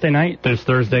it's a Thursday night? There's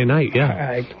Thursday night,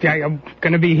 yeah. I'm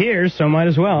going to be here, so might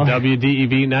as well.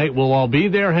 WDEV night, we'll all be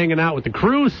there hanging out with the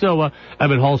crew. So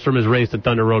Evan Hallstrom has raced at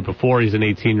Thunder Road before. He's an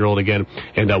 18-year-old again,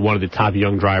 and one of the top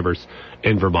young drivers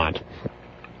in Vermont.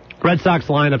 Red Sox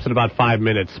lineups in about 5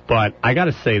 minutes, but I got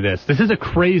to say this. This is a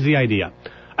crazy idea,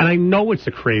 and I know it's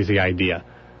a crazy idea,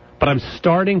 but I'm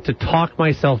starting to talk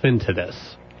myself into this.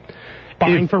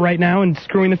 buying for right now and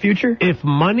screwing the future? If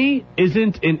money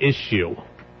isn't an issue,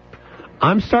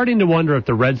 I'm starting to wonder if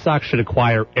the Red Sox should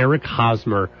acquire Eric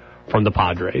Hosmer from the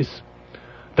Padres.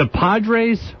 The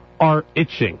Padres are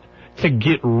itching to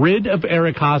get rid of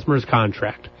Eric Hosmer's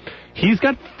contract. He's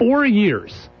got 4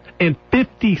 years and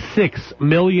 $56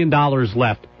 million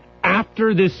left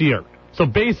after this year. So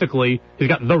basically, he's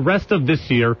got the rest of this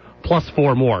year plus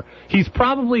 4 more. He's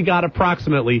probably got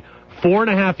approximately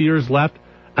 4.5 years left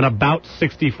and about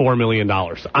 $64 million.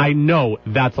 I know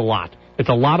that's a lot. It's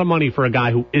a lot of money for a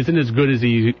guy who isn't as good as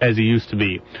he used to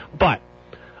be. But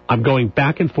I'm going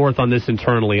back and forth on this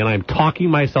internally, and I'm talking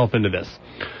myself into this.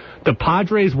 The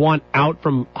Padres want out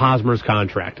from Hosmer's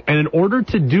contract, and in order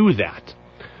to do that,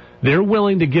 they're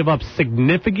willing to give up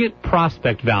significant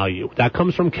prospect value. That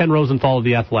comes from Ken Rosenthal of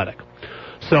The Athletic.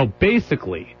 So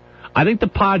basically, I think the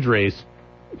Padres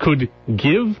could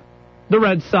give the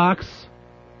Red Sox,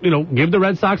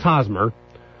 Hosmer,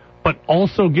 but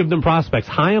also give them prospects.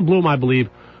 High and Bloom, I believe,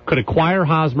 could acquire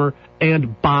Hosmer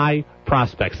and buy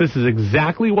prospects. This is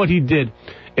exactly what he did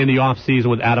in the offseason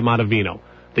with Adam Ottavino.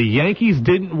 The Yankees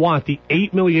didn't want the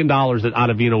 $8 million that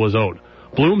Ottavino was owed.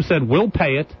 Bloom said, we'll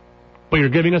pay it, but you're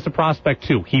giving us a prospect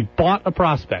too. He bought a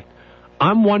prospect.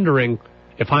 I'm wondering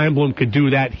if Chaim Bloom could do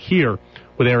that here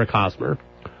with Eric Hosmer.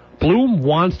 Bloom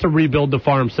wants to rebuild the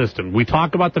farm system. We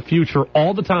talk about the future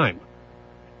all the time.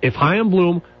 If Chaim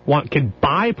Bloom can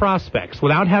buy prospects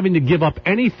without having to give up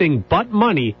anything but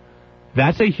money,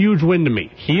 that's a huge win to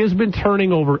me. He has been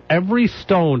turning over every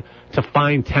stone to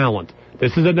find talent.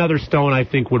 This is another stone I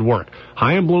think would work.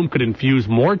 Chaim Bloom could infuse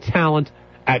more talent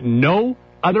at no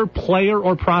other player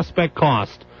or prospect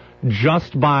cost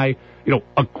just by,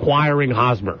 acquiring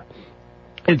Hosmer.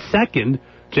 And second,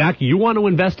 Jack, you want to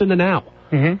invest in the now.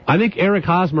 Mm-hmm. I think Eric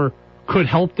Hosmer could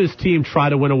help this team try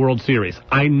to win a World Series.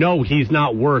 I know he's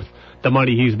not worth the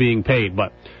money he's being paid,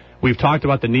 but we've talked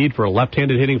about the need for a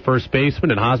left-handed hitting first baseman,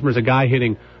 and Hosmer's a guy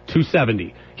hitting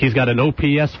 .270. He's got an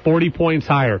OPS 40 points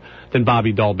higher than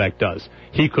Bobby Dahlbeck does.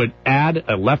 He could add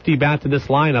a lefty bat to this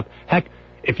lineup. Heck,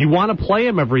 if you want to play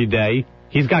him every day,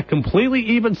 he's got completely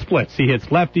even splits. He hits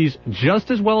lefties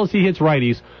just as well as he hits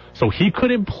righties, so he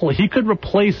could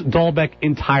replace Dahlbeck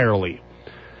entirely.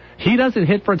 He doesn't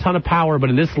hit for a ton of power,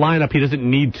 but in this lineup, he doesn't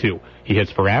need to. He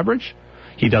hits for average.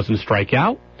 He doesn't strike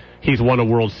out. He's won a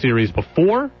World Series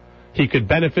before. He could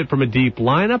benefit from a deep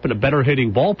lineup and a better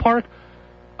hitting ballpark.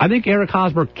 I think Eric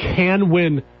Hosmer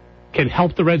can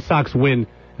help the Red Sox win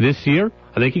this year.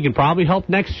 I think he can probably help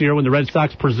next year when the Red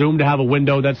Sox presume to have a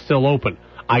window that's still open.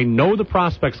 I know the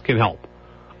prospects can help.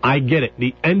 I get it.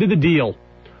 The end of the deal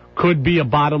could be a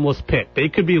bottomless pit. They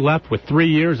could be left with 3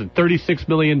 years and $36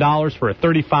 million for a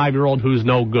 35-year-old who's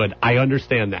no good. I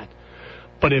understand that.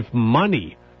 But if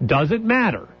money doesn't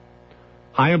matter,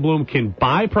 Chaim Bloom can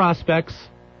buy prospects,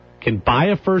 can buy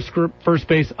a first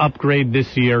base upgrade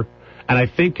this year, and I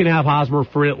think can have Hosmer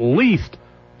for at least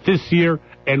this year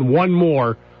and one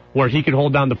more where he can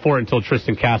hold down the fort until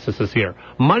Tristan Casas is here.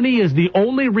 Money is the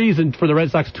only reason for the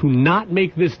Red Sox to not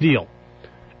make this deal.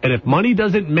 And if money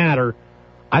doesn't matter,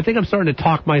 I think I'm starting to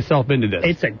talk myself into this.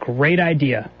 It's a great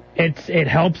idea. It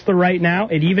helps the right now.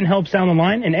 It even helps down the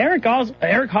line. And Eric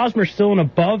Hosmer's still an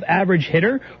above-average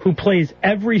hitter who plays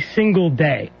every single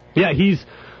day. Yeah, he's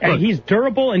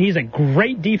durable, and he's a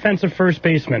great defensive first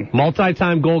baseman.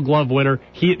 Multi-time Gold Glove winner.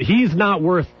 He's not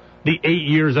worth the 8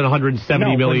 years and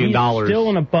 $170 million. He's still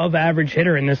an above-average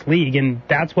hitter in this league, and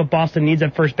that's what Boston needs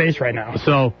at first base right now.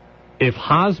 So if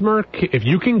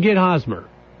you can get Hosmer,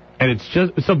 and it's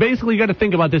just, so basically you got to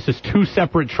think about this as two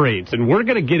separate trades, and we're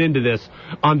going to get into this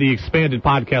on the expanded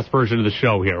podcast version of the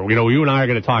show here. You and I are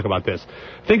going to talk about this.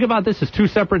 Think about this as two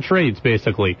separate trades,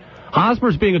 basically.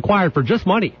 Hosmer's being acquired for just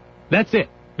money. That's it.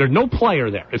 There's no player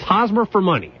there. It's Hosmer for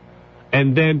money.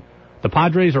 And then the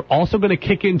Padres are also going to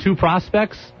kick in 2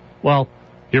 prospects. Well,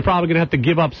 you're probably going to have to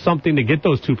give up something to get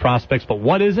those 2 prospects, but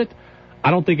what is it? I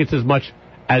don't think it's as much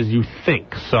as you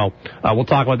think. So we'll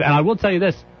talk about that. And I will tell you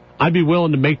this. I'd be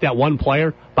willing to make that one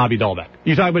player Bobby Dahlbeck.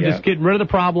 You talk about just getting rid of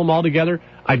the problem altogether.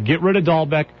 I'd get rid of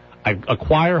Dahlbeck. I'd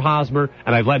acquire Hosmer,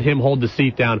 and I'd let him hold the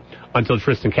seat down until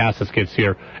Tristan Casas gets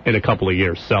here in a couple of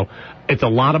years. So it's a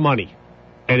lot of money,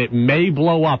 and it may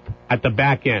blow up at the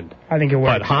back end. I think it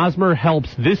works. But Hosmer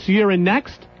helps this year and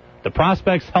next. The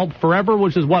prospects help forever,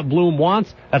 which is what Bloom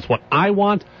wants. That's what I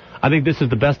want. I think this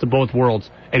is the best of both worlds,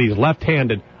 and he's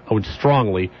left-handed. I would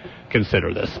strongly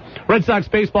consider this. Red Sox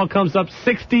baseball comes up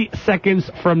 60 seconds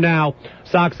from now.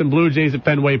 Sox and Blue Jays at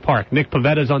Fenway Park. Nick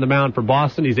Pavetta's on the mound for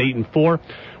Boston. He's 8-4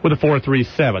 with a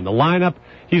 4.37. The lineup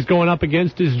he's going up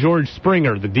against is George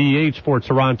Springer, the DH for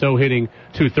Toronto, hitting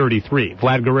 .233.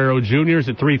 Vlad Guerrero Jr. is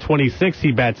at .326.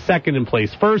 He bats second and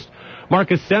plays first.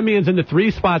 Marcus Semion's in the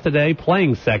 3 spot today,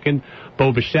 playing second.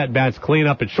 Bo Bichette bats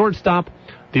cleanup at shortstop.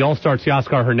 The All-Star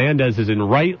Teoscar Hernandez is in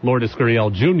right. Lourdes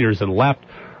Gurriel Jr. is in left.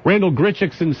 Randall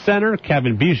Grichuk's in center,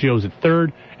 Kevin Biggio's at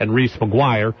third, and Reese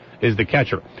McGuire is the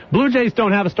catcher. Blue Jays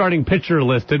don't have a starting pitcher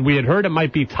listed. We had heard it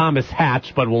might be Thomas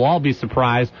Hatch, but we'll all be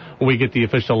surprised when we get the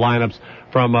official lineups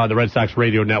from the Red Sox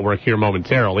radio network here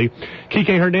momentarily.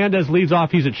 Kike Hernandez leads off.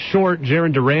 He's at short.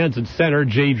 Jaron Duran's at center.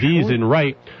 JD's in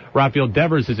right. Rafael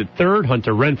Devers is at third.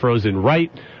 Hunter Renfro's in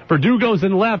right. Verdugo's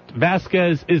in left.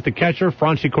 Vasquez is the catcher.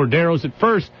 Franchi Cordero's at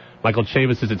first. Michael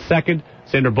Chavis is at second.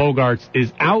 Sander Bogarts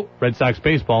is out. Red Sox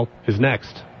baseball is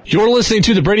next. You're listening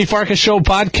to the Brady Farkas Show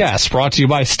podcast, brought to you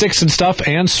by Sticks and Stuff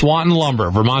and Swanton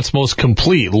Lumber, Vermont's most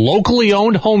complete, locally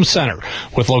owned home center,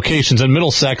 with locations in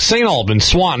Middlesex, St. Albans,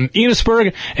 Swanton,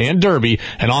 Enosburg, and Derby,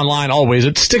 and online always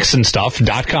at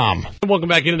sticksandstuff.com. Welcome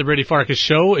back into the Brady Farkas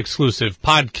Show, exclusive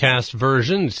podcast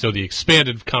version, so the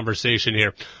expanded conversation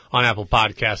here on Apple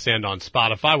Podcasts and on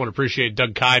Spotify. I want to appreciate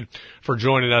Doug Kyed for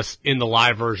joining us in the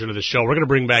live version of the show. We're going to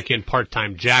bring back in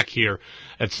part-time Jack here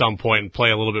at some point and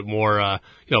play a little bit more,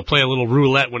 play a little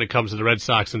roulette when it comes to the Red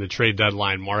Sox and the trade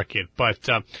deadline market. But,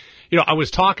 I was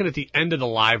talking at the end of the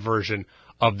live version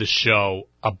of the show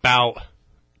about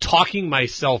talking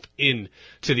myself in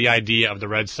to the idea of the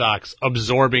Red Sox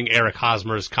absorbing Eric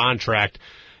Hosmer's contract,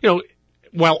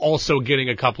 while also getting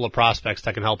a couple of prospects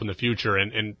that can help in the future.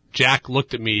 And Jack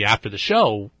looked at me after the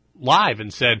show live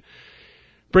and said,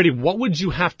 Brady, what would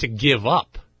you have to give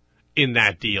up in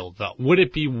that deal, though? Would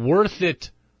it be worth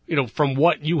it, from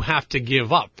what you have to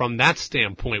give up? From that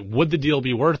standpoint, would the deal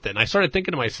be worth it? And I started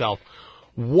thinking to myself,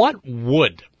 what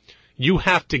would you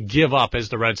have to give up as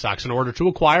the Red Sox in order to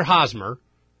acquire Hosmer,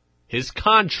 his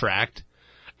contract,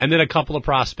 and then a couple of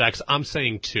prospects? I'm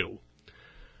saying 2.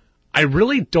 I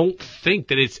really don't think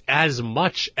that it's as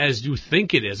much as you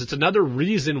think it is. It's another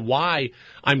reason why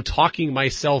I'm talking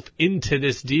myself into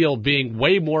this deal being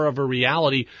way more of a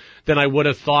reality than I would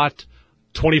have thought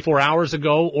 24 hours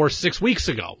ago or 6 weeks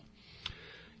ago.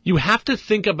 You have to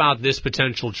think about this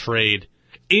potential trade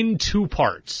in 2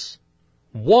 parts.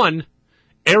 1,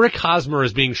 Eric Hosmer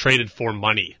is being traded for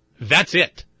money. That's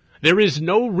it. There is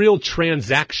no real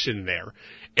transaction there.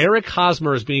 Eric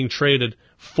Hosmer is being traded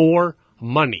for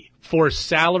money, for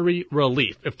salary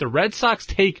relief. If the Red Sox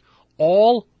take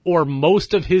all or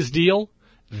most of his deal,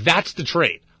 that's the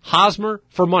trade. Hosmer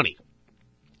for money.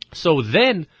 So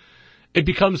then it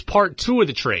becomes part 2 of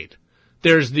the trade.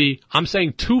 There's I'm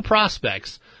saying 2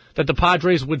 prospects that the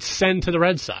Padres would send to the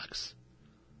Red Sox.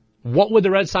 What would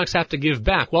the Red Sox have to give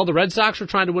back? Well, the Red Sox are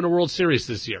trying to win a World Series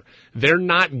this year. They're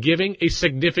not giving a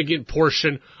significant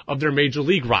portion of their major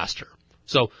league roster.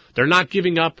 So they're not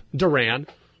giving up Duran.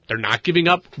 They're not giving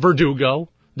up Verdugo.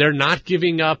 They're not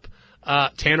giving up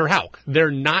Tanner Houck.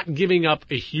 They're not giving up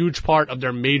a huge part of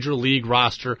their major league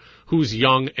roster who's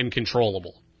young and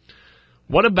controllable.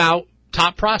 What about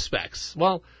top prospects?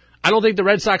 Well, I don't think the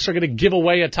Red Sox are going to give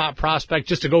away a top prospect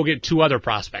just to go get 2 other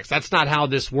prospects. That's not how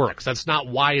this works. That's not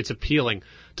why it's appealing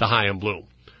to Chaim Bloom.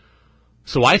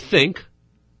 So I think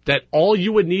that all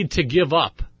you would need to give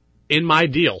up in my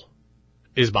deal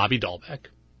is Bobby Dahlbeck.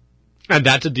 And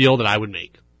that's a deal that I would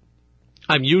make.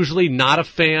 I'm usually not a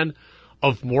fan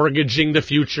of mortgaging the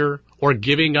future or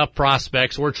giving up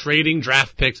prospects or trading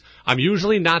draft picks. I'm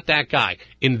usually not that guy.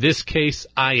 In this case,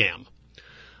 I am.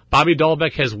 Bobby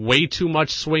Dahlbeck has way too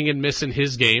much swing and miss in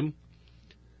his game,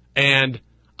 and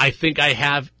I think I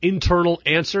have internal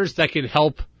answers that can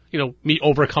help, me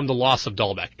overcome the loss of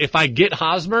Dahlbeck. If I get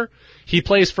Hosmer, he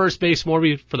plays first base for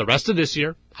me for the rest of this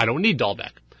year. I don't need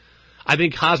Dahlbeck. I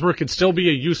think Hosmer can still be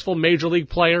a useful major league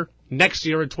player next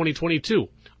year in 2022.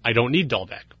 I don't need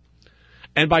Dahlbeck.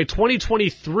 And by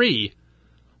 2023,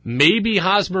 maybe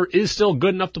Hosmer is still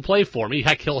good enough to play for me.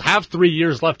 Heck, he'll have 3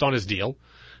 years left on his deal.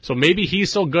 So maybe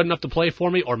he's still good enough to play for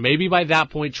me, or maybe by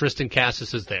that point Tristan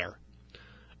Cassis is there.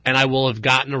 And I will have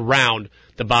gotten around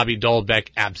the Bobby Dahlbeck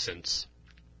absence.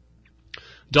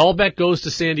 Dahlbeck goes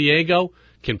to San Diego,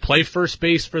 can play first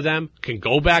base for them, can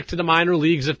go back to the minor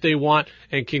leagues if they want,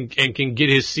 and can get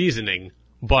his seasoning.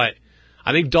 But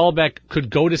I think Dahlbeck could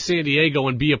go to San Diego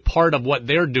and be a part of what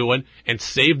they're doing and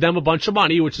save them a bunch of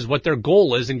money, which is what their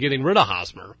goal is in getting rid of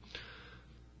Hosmer.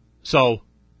 So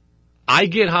I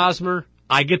get Hosmer,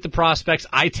 I get the prospects,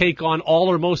 I take on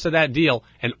all or most of that deal,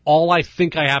 and all I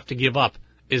think I have to give up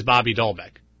is Bobby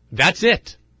Dahlbeck. That's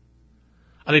it.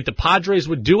 I think the Padres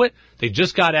would do it. They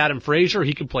just got Adam Frazier.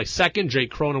 He can play second.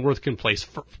 Jake Cronenworth can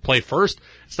play first.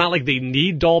 It's not like they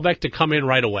need Dahlbeck to come in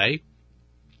right away.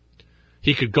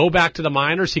 He could go back to the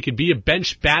minors. He could be a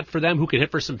bench bat for them who can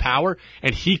hit for some power,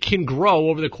 and he can grow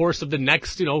over the course of the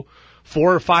next, 4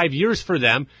 or 5 years for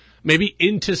them, maybe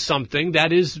into something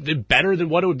that is better than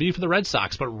what it would be for the Red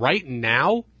Sox. But right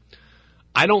now,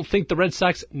 I don't think the Red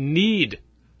Sox need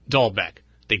Dahlbeck.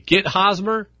 They get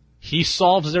Hosmer. He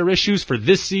solves their issues for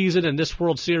this season and this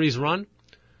World Series run.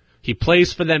 He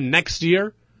plays for them next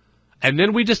year. And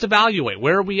then we just evaluate.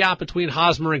 Where are we at between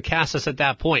Hosmer and Casas at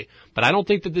that point? But I don't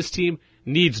think that this team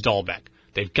needs Dahlbeck.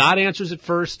 They've got answers at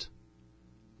first.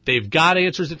 They've got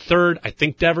answers at third. I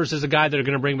think Devers is a guy they're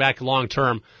going to bring back long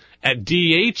term. At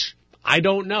DH, I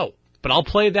don't know. But I'll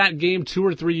play that game 2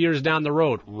 or 3 years down the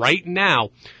road. Right now,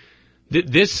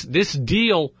 this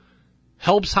deal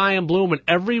helps Chaim Bloom in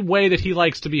every way that he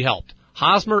likes to be helped.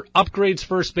 Hosmer upgrades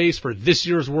first base for this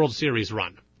year's World Series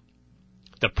run.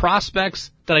 The prospects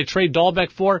that I trade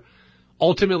Dahlbeck for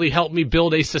ultimately help me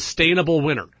build a sustainable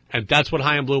winner, and that's what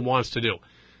Chaim Bloom wants to do.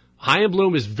 Chaim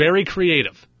Bloom is very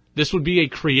creative. This would be a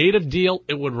creative deal.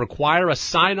 It would require a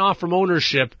sign-off from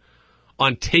ownership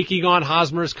on taking on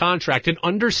Hosmer's contract and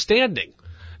understanding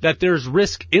that there's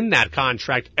risk in that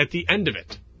contract at the end of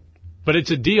it. But it's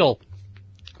a deal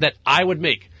that I would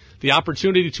make. The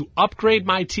opportunity to upgrade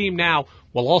my team now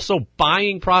while also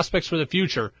buying prospects for the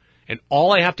future. And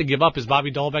all I have to give up is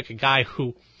Bobby Dahlbeck, a guy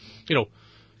who,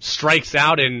 strikes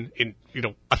out in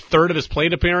a third of his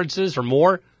plate appearances or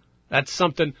more. That's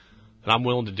something that I'm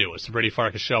willing to do. It's the Brady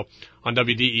Farkas Show on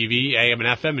WDEV, AM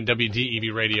and FM, and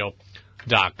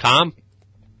WDEVradio.com.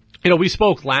 We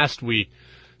spoke last week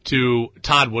to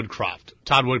Todd Woodcroft.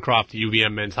 Todd Woodcroft, the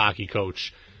UVM men's hockey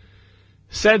coach,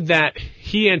 said that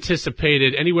he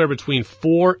anticipated anywhere between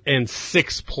 4 and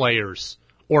 6 players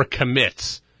or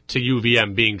commits to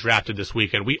UVM being drafted this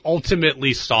weekend. We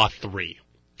ultimately saw 3.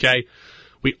 Okay?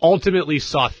 We ultimately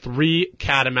saw 3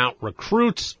 Catamount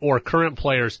recruits or current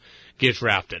players get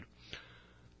drafted.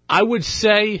 I would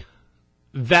say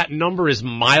that number is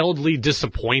mildly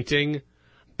disappointing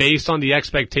based on the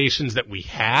expectations that we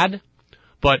had,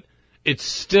 but it's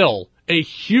still a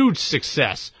huge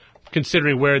success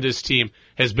considering where this team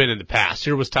has been in the past.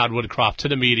 Here was Todd Woodcroft to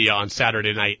the media on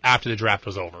Saturday night after the draft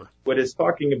was over. What it's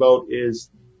talking about is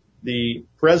the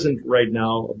present right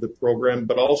now of the program,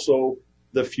 but also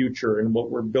the future and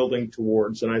what we're building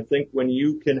towards. And I think when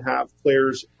you can have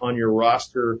players on your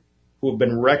roster who have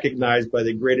been recognized by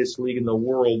the greatest league in the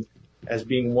world as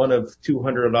being one of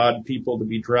 200 odd people to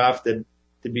be drafted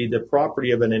to be the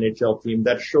property of an NHL team,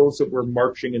 that shows that we're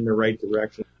marching in the right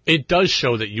direction. It does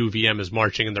show that UVM is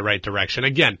marching in the right direction.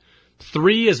 Again,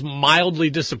 3 is mildly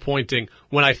disappointing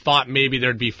when I thought maybe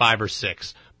there'd be 5 or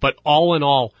 6. But all in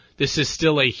all, this is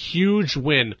still a huge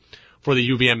win for the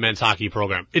UVM men's hockey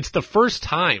program. It's the first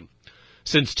time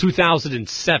since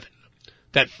 2007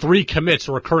 that 3 commits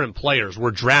or current players were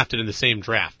drafted in the same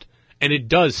draft. And it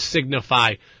does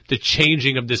signify the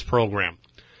changing of this program.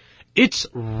 It's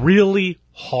really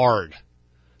hard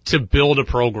to build a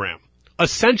program,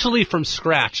 essentially from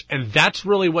scratch, and that's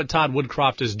really what Todd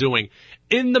Woodcroft is doing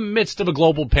in the midst of a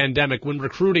global pandemic when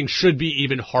recruiting should be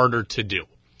even harder to do.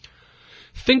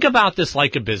 Think about this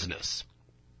like a business.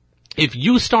 If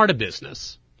you start a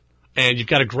business and you've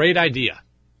got a great idea,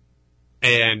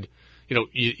 and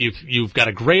you've got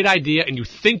a great idea and you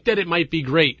think that it might be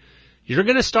great, you're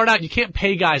going to start out, you can't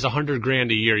pay guys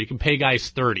 $100,000 a year. You can pay guys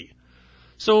 30.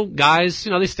 So guys,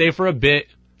 they stay for a bit,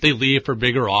 they leave for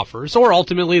bigger offers, or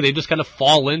ultimately they just kind of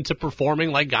fall into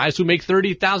performing like guys who make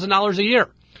 $30,000 a year.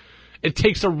 It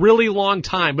takes a really long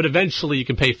time, but eventually you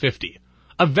can pay 50.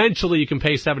 Eventually you can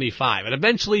pay 75, and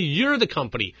eventually you're the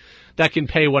company that can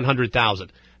pay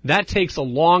 100,000. That takes a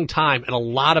long time and a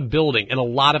lot of building and a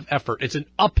lot of effort. It's an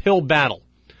uphill battle.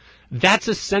 That's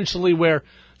essentially where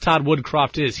Todd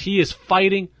Woodcroft is. He is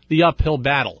fighting the uphill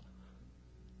battle.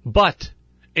 But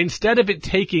instead of it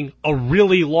taking a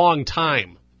really long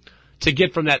time to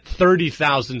get from that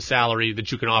 $30,000 salary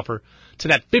that you can offer to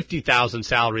that $50,000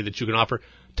 salary that you can offer,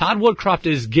 Todd Woodcroft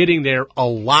is getting there a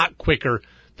lot quicker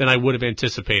than I would have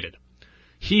anticipated.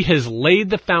 He has laid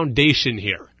the foundation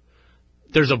here.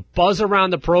 There's a buzz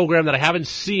around the program that I haven't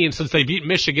seen since they beat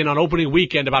Michigan on opening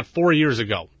weekend about 4 years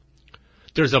ago.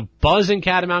 There's a buzz in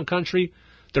Catamount Country.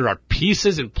 There are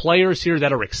pieces and players here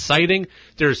that are exciting.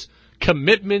 There's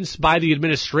commitments by the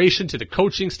administration to the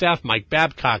coaching staff. Mike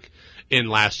Babcock in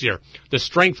last year. The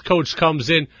strength coach comes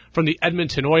in from the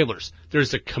Edmonton Oilers.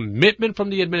 There's a commitment from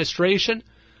the administration.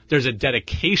 There's a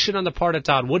dedication on the part of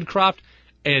Todd Woodcroft,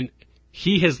 and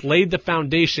he has laid the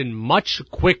foundation much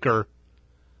quicker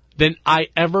than I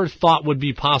ever thought would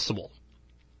be possible.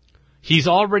 He's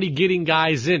already getting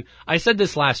guys in. I said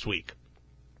this last week.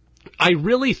 I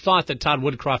really thought that Todd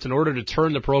Woodcroft, in order to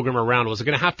turn the program around, was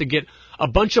going to have to get a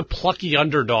bunch of plucky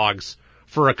underdogs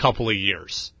for a couple of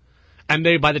years. And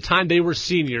by the time they were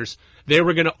seniors, they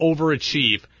were going to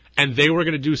overachieve, and they were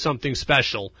going to do something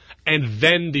special, and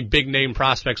then the big-name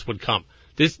prospects would come.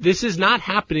 This is not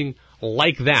happening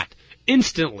like that.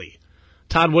 Instantly,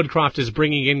 Todd Woodcroft is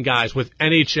bringing in guys with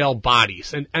NHL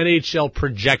bodies and NHL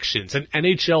projections and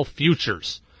NHL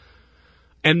futures.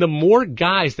 And the more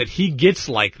guys that he gets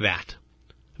like that,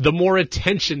 the more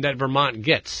attention that Vermont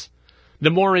gets, the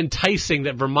more enticing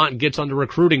that Vermont gets on the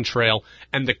recruiting trail,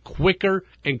 and the quicker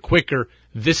and quicker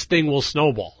this thing will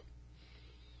snowball.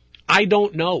 I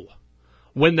don't know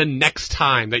when the next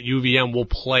time that UVM will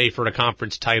play for the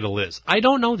conference title is. I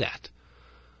don't know that.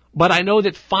 But I know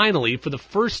that finally, for the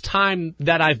first time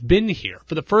that I've been here,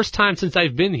 for the first time since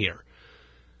I've been here,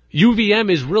 UVM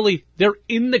is really, they're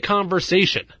in the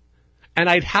conversation. And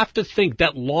I'd have to think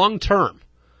that long term,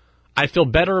 I feel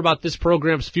better about this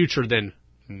program's future than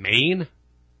Maine,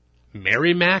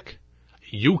 Merrimack,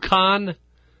 Yukon.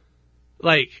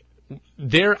 I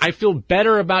feel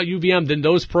better about UVM than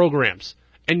those programs.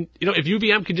 And, if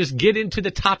UVM can just get into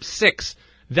the top 6,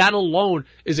 that alone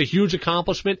is a huge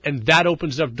accomplishment, and that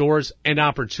opens up doors and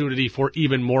opportunity for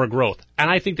even more growth. And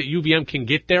I think that UVM can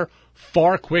get there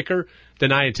far quicker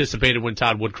than I anticipated when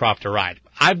Todd Woodcroft arrived.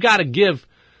 I've got to give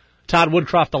Todd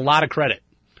Woodcroft a lot of credit.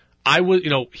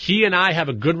 He and I have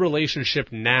a good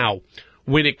relationship now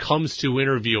when it comes to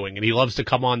interviewing, and he loves to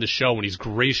come on the show, and he's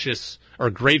gracious, or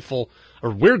grateful,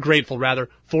 or we're grateful rather,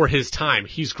 for his time.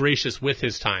 He's gracious with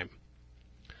his time.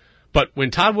 But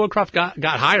when Todd Woodcroft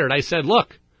got hired, I said,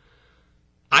 look,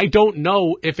 I don't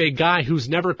know if a guy who's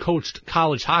never coached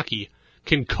college hockey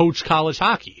can coach college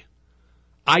hockey.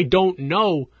 I don't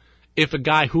know if a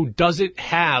guy who doesn't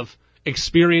have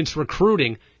experience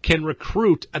recruiting can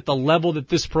recruit at the level that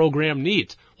this program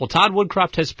needs. Well, Todd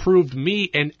Woodcroft has proved me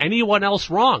and anyone else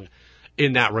wrong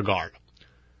in that regard.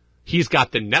 He's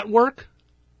got the network.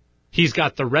 He's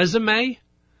got the resume.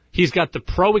 He's got the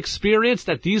pro experience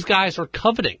that these guys are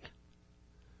coveting.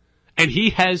 And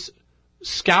he has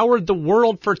scoured the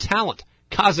world for talent.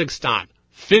 Kazakhstan,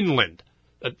 Finland,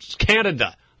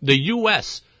 Canada, the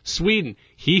U.S., Sweden.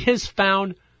 He has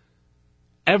found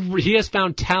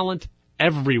talent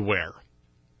everywhere.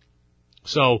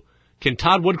 So, can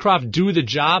Todd Woodcroft do the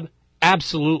job?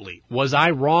 Absolutely. Was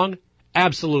I wrong?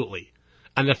 Absolutely.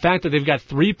 And the fact that they've got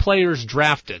 3 players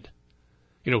drafted,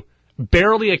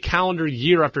 barely a calendar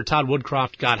year after Todd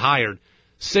Woodcroft got hired,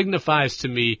 signifies to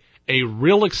me a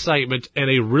real excitement and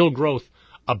a real growth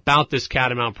about this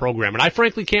Catamount program. And I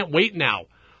frankly can't wait now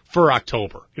for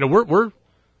October. We're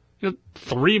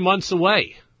 3 months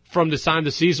away from the time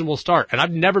the season will start. And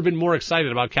I've never been more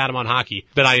excited about Catamount hockey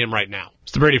than I am right now.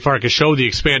 It's the Brady Farkas Show, the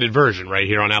expanded version, right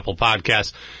here on Apple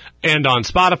Podcasts and on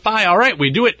Spotify. All right,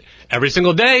 we do it every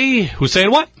single day. Who's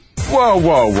saying what? Whoa,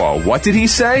 whoa, whoa. What did he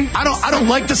say? I don't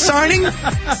like the signing.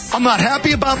 I'm not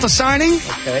happy about the signing.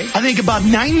 Okay. I think about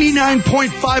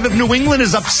 99.5 of New England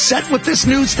is upset with this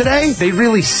news today. They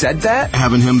really said that?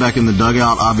 Having him back in the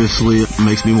dugout obviously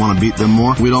makes me want to beat them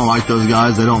more. We don't like those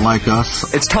guys. They don't like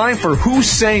us. It's time for Who's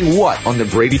Saying What on the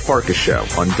Brady Farkas Show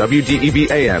on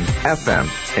WDEV AM,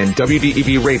 FM, and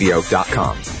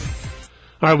WDEVradio.com.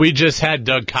 All right, we just had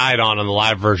Doug Kyed on the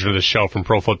live version of the show from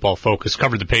Pro Football Focus,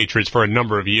 covered the Patriots for a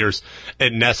number of years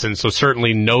at Nesson, so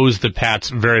certainly knows the Pats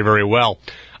very, very well.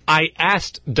 I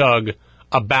asked Doug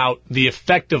about the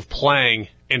effect of playing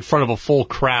in front of a full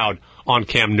crowd on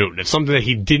Cam Newton. It's something that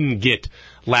he didn't get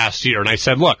last year. And I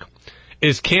said, look,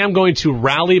 is Cam going to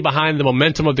rally behind the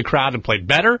momentum of the crowd and play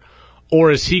better, or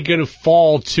is he going to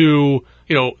fall to,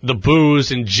 the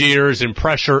boos and jeers and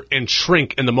pressure and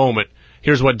shrink in the moment?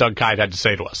 Here's what Doug Kyed had to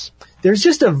say to us. There's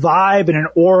just a vibe and an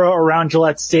aura around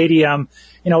Gillette Stadium,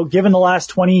 given the last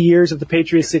 20 years of the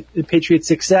Patriots'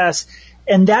 success.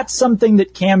 And that's something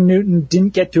that Cam Newton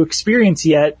didn't get to experience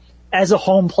yet as a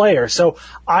home player. So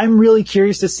I'm really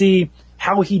curious to see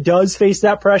how he does face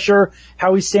that pressure,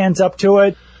 how he stands up to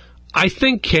it. I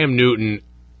think Cam Newton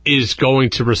is going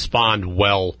to respond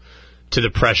well to the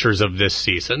pressures of this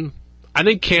season. I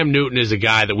think Cam Newton is a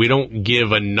guy that we don't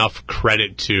give enough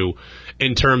credit to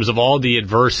in terms of all the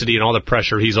adversity and all the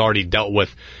pressure he's already dealt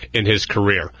with in his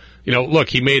career. Look,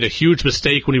 he made a huge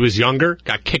mistake when he was younger,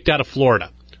 got kicked out of Florida,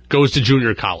 goes to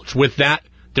junior college. With that,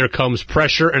 there comes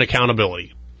pressure and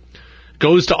accountability.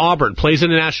 Goes to Auburn, plays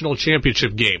in a national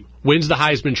championship game, wins the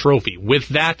Heisman Trophy. With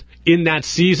that, in that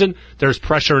season, there's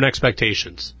pressure and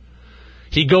expectations.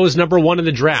 He goes number 1 in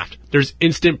the draft. There's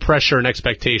instant pressure and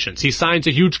expectations. He signs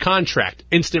a huge contract.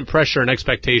 Instant pressure and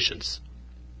expectations.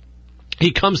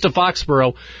 He comes to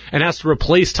Foxborough and has to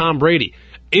replace Tom Brady.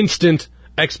 Instant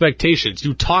expectations.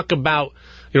 You talk about,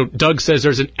 Doug says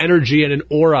there's an energy and an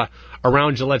aura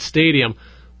around Gillette Stadium.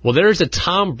 Well, there's a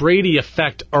Tom Brady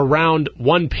effect around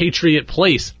one Patriot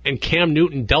place, and Cam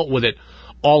Newton dealt with it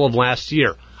all of last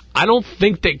year. I don't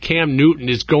think that Cam Newton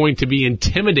is going to be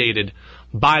intimidated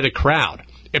by the crowd.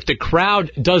 If the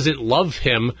crowd doesn't love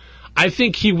him, I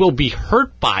think he will be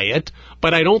hurt by it,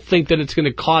 but I don't think that it's going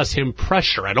to cause him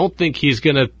pressure. I don't think he's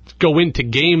going to go into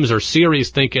games or series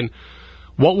thinking,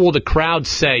 what will the crowd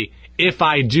say if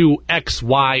I do X,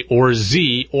 Y, or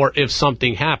Z, or if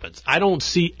something happens? I don't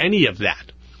see any of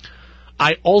that.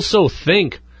 I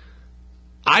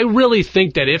really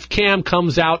think that if Cam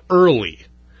comes out early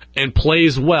and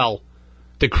plays well,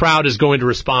 the crowd is going to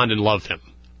respond and love him.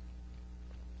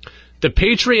 The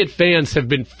Patriot fans have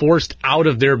been forced out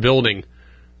of their building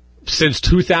since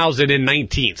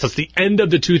 2019, since the end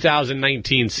of the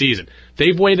 2019 season.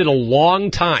 They've waited a long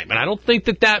time, and I don't think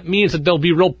that means that they'll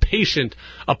be real patient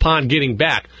upon getting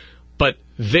back, but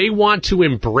they want to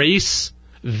embrace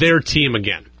their team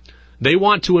again. They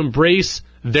want to embrace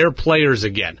their players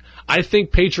again. I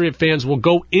think Patriot fans will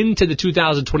go into the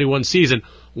 2021 season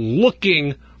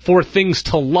looking for things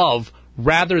to love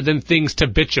rather than things to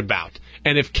bitch about.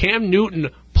 And if Cam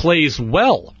Newton plays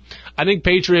well, I think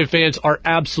Patriot fans are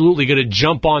absolutely going to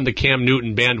jump on the Cam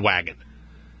Newton bandwagon.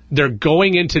 They're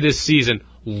going into this season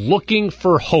looking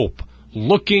for hope,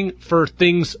 looking for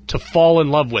things to fall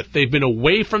in love with. They've been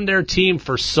away from their team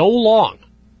for so long.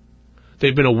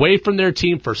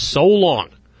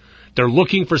 They're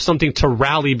looking for something to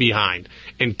rally behind.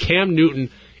 And Cam Newton,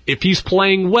 if he's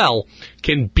playing well,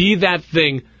 can be that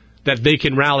thing that they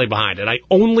can rally behind. And I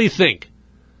only think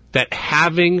that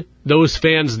having those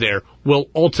fans there will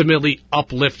ultimately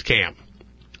uplift Cam.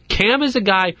 Cam is a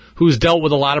guy who's dealt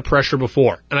with a lot of pressure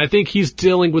before, and I think he's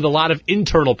dealing with a lot of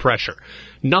internal pressure.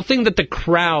 Nothing that the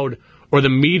crowd or the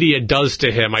media does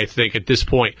to him, I think, at this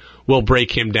point, will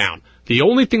break him down. The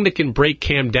only thing that can break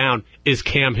Cam down is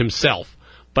Cam himself.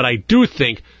 But I do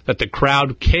think that the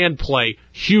crowd can pay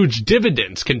huge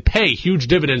dividends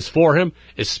for him,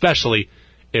 especially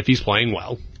if he's playing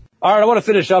well. All right, I want to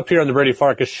finish up here on the Brady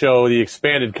Farkas Show, the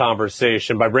expanded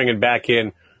conversation, by bringing back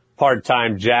in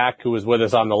part-time Jack, who was with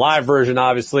us on the live version,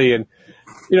 obviously. And,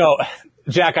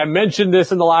 Jack, I mentioned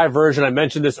this in the live version. I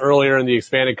mentioned this earlier in the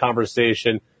expanded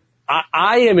conversation.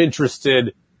 I am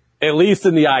interested, at least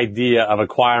in the idea of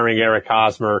acquiring Eric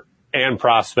Hosmer and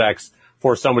prospects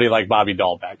for somebody like Bobby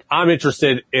Dahlbeck. I'm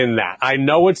interested in that. I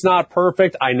know it's not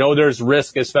perfect. I know there's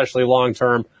risk, especially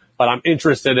long-term, but I'm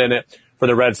interested in it for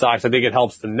the Red Sox. I think it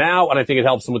helps them now, and I think it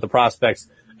helps them with the prospects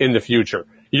in the future.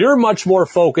 You're much more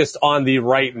focused on the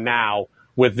right now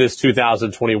with this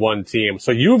 2021 team.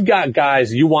 So you've got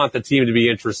guys you want the team to be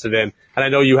interested in, and I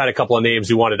know you had a couple of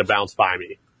names you wanted to bounce by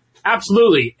me.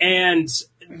 Absolutely. And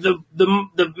the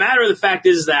matter of the fact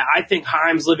is that I think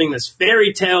Chaim's living this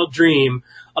fairy tale dream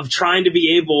of trying to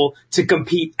be able to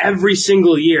compete every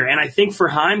single year. And I think for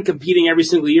Chaim, competing every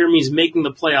single year means making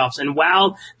the playoffs. And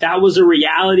while that was a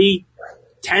reality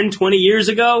 10, 20 years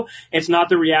ago, it's not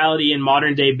the reality in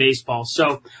modern day baseball.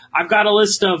 So I've got a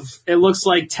list of, it looks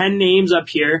like 10 names up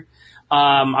here.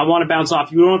 I want to bounce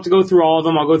off. You don't have to go through all of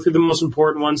them. I'll go through the most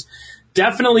important ones.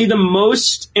 Definitely the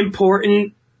most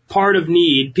important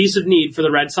piece of need for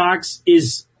the Red Sox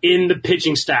is in the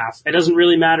pitching staff. It doesn't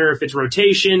really matter if it's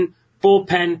rotation,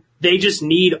 bullpen. They just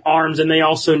need arms, and they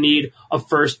also need a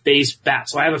first base bat.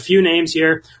 So I have a few names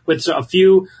here with a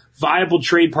few viable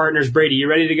trade partners. Brady, you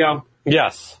ready to go?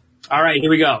 Yes. All right, here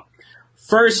we go.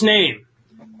 First name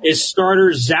is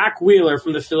starter Zach Wheeler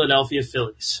from the Philadelphia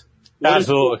Phillies.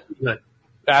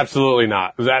 Absolutely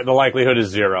not. The likelihood is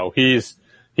zero. He's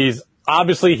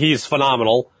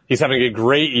phenomenal. He's having a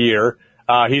great year.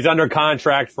 He's under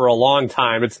contract for a long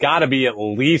time. It's got to be at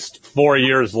least 4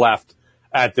 years left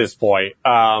at this point.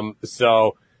 It's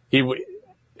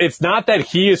not that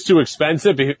he is too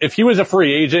expensive. If he was a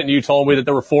free agent and you told me that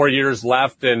there were 4 years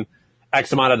left and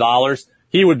X amount of dollars,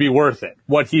 he would be worth it.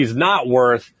 What he's not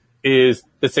worth is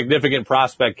the significant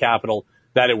prospect capital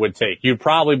that it would take. You'd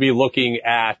probably be looking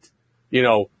at,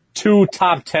 2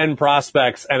 top 10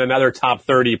 prospects and another top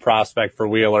 30 prospect for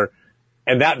Wheeler.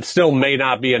 And that still may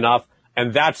not be enough.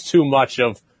 And that's too much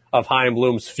of Chaim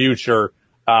Bloom's future,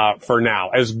 for now.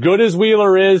 As good as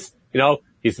Wheeler is,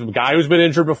 he's a guy who's been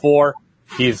injured before.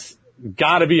 He's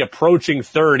got to be approaching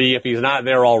 30 if he's not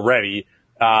there already.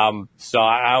 So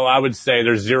I would say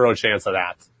there's zero chance of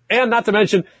that. And not to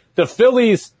mention the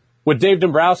Phillies with Dave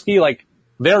Dombrowski,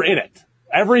 they're in it.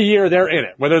 every year they're in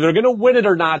it. Whether they're going to win it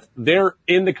or not, they're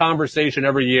in the conversation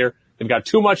every year. They've got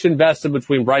too much invested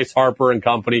between Bryce Harper and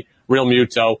company, Real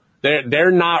Muto.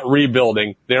 They're not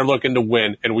rebuilding. They're looking to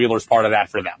win, and Wheeler's part of that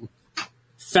for them.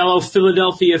 Fellow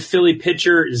Philadelphia Philly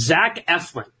pitcher Zach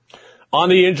Eflin. On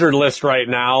the injured list right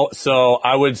now, so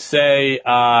I would say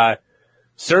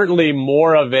certainly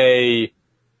more of a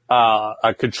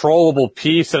controllable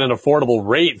piece and an affordable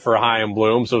rate for Chaim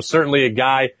Bloom. So certainly a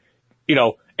guy,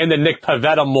 in the Nick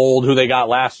Pivetta mold who they got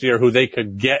last year, who they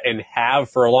could get and have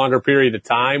for a longer period of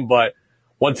time. But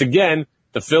once again,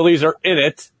 the Phillies are in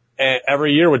it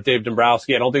every year with Dave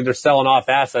Dombrowski. I don't think they're selling off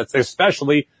assets,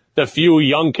 especially the few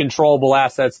young controllable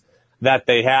assets that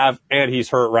they have. And he's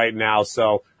hurt right now.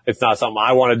 So it's not something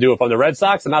I want to do if I'm the Red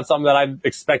Sox, and not something that I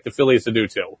expect the Phillies to do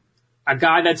too. A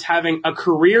guy that's having a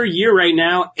career year right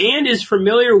now and is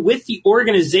familiar with the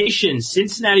organization,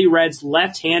 Cincinnati Reds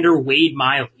left-hander Wade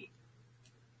Miley.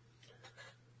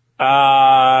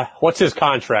 What's his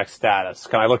contract status?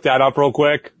 Can I look that up real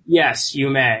quick? Yes, you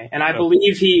may. And I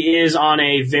believe he is on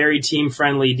a very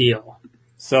team-friendly deal.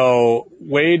 So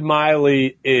Wade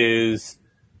Miley is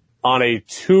on a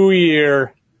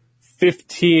 2-year,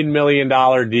 $15 million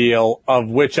deal, of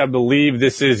which I believe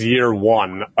this is year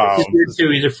one. This is year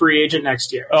two. He's a free agent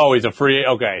next year. Oh, he's a free.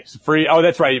 Okay, free. Oh,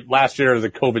 that's right. Last year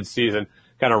the COVID season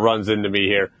kind of runs into me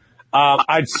here.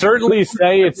 I'd certainly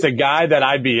say it's a guy that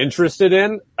I'd be interested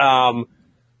in. And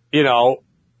no,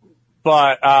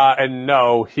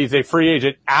 he's a free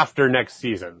agent after next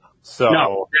season. So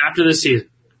no, after this season.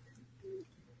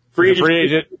 Free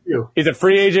agent. He's a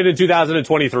free agent in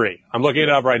 2023. I'm looking it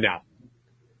up right now.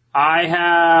 I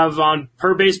have on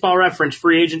Per Baseball Reference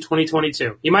free agent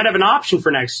 2022. He might have an option for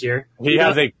next year. He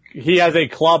has a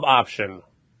club option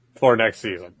for next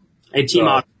season. A team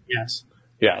option, yes.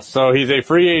 Yes. So he's a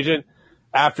free agent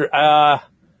after,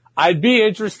 I'd be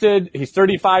interested. He's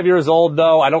 35 years old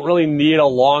though. I don't really need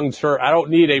I don't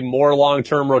need a more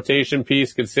long-term rotation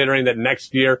piece, considering that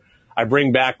next year I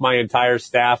bring back my entire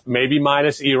staff, maybe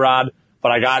minus Erod,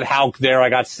 but I got Houck there. I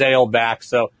got Sale back.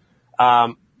 So,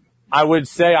 I would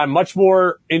say I'm much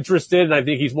more interested, and I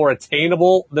think he's more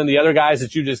attainable than the other guys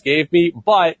that you just gave me.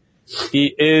 But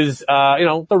he is,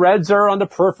 the Reds are on the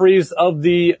peripheries of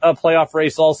the playoff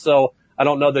race also. I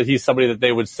don't know that he's somebody that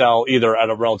they would sell either at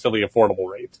a relatively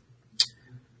affordable rate.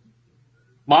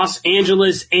 Los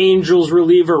Angeles Angels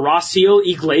reliever Raciel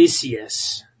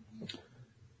Iglesias.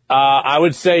 I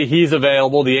would say he's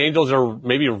available. The Angels are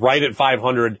maybe right at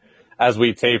 500 as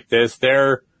we tape this.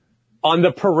 They're on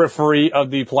the periphery of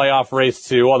the playoff race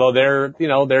too, although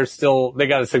they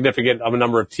got a significant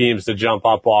number of teams to jump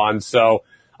up on. So,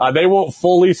 they won't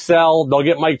fully sell. They'll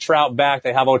get Mike Trout back.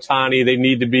 They have Ohtani. They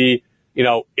need to be,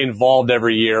 involved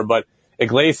every year. But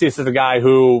Iglesias is a guy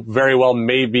who very well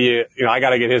may be, I got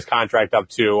to get his contract up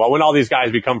too. When all these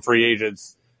guys become free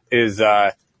agents is,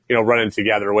 running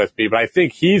together with me. But I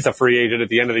think he's a free agent at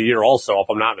the end of the year also, if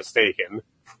I'm not mistaken.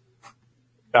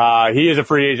 He is a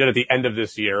free agent at the end of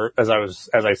this year, as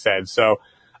I said. So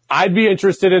I'd be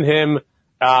interested in him.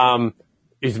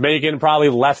 He's making probably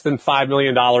less than $5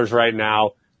 million right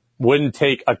now. Wouldn't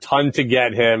take a ton to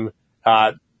get him.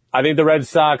 I think the Red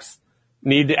Sox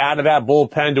need to add to that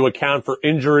bullpen to account for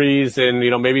injuries and,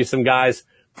 maybe some guys'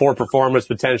 poor performance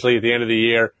potentially at the end of the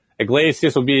year.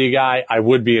 Iglesias would be a guy I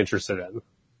would be interested in.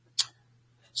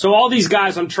 So all these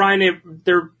guys,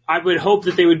 I would hope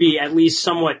that they would be at least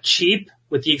somewhat cheap,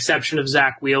 with the exception of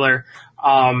Zach Wheeler.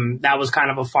 That was kind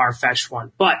of a far-fetched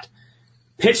one. But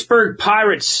Pittsburgh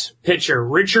Pirates pitcher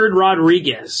Richard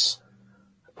Rodriguez.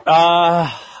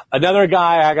 Another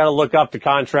guy I got to look up the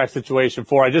contract situation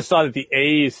for. I just saw that the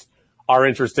A's are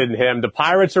interested in him. The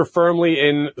Pirates are firmly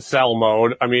in sell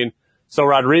mode. So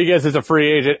Rodriguez is a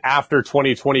free agent after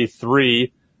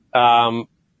 2023.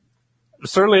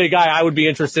 Certainly a guy I would be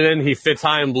interested in. He fits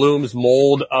Chaim Bloom's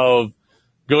mold of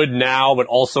good now, but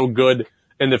also good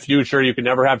in the future. You can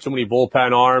never have too many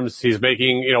bullpen arms. He's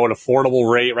making, an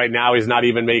affordable rate right now. He's not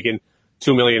even making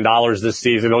 $2 million this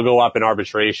season. He'll go up in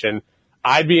arbitration.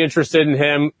 I'd be interested in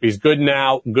him. He's good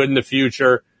now, good in the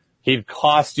future. He'd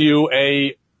cost you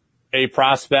a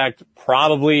prospect,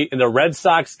 probably in the Red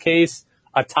Sox case,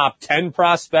 a top 10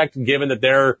 prospect, given that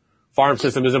their farm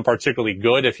system isn't particularly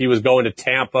good. If he was going to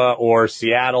Tampa or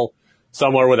Seattle,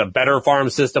 somewhere with a better farm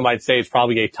system, I'd say it's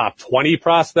probably a top 20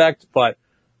 prospect. But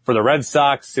for the Red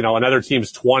Sox, another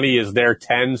team's 20 is their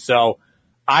 10. So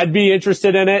I'd be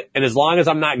interested in it. And as long as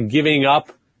I'm not giving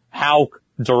up Houck,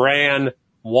 Duran,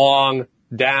 Wong,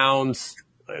 Downs,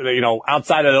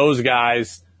 outside of those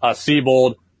guys,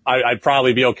 Siebold, I'd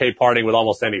probably be okay parting with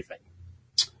almost anything.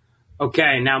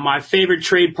 Okay, now my favorite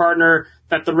trade partner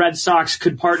that the Red Sox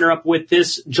could partner up with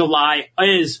this July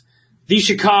is the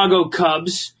Chicago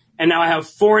Cubs. And now I have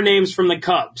 4 names from the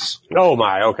Cubs. Oh,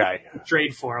 my. Okay.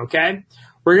 Trade for, okay?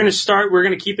 We're going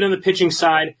to keep it on the pitching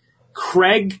side.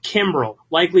 Craig Kimbrell,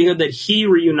 likelihood that he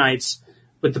reunites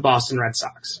with the Boston Red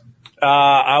Sox.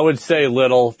 I would say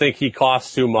little. Think he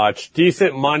costs too much.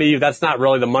 Decent money. That's not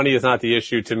really, the money is not the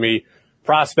issue to me.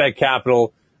 Prospect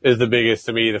capital is the biggest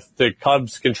to me. The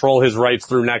Cubs control his rights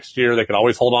through next year. They can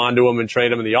always hold on to him and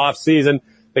trade him in the offseason.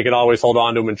 They can always hold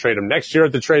on to him and trade him next year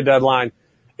at the trade deadline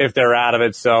if they're out of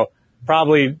it. So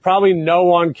probably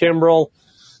no on Kimbrell.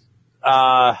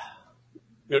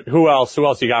 Who else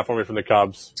you got for me from the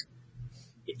Cubs?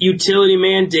 Utility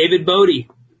man David Bodie.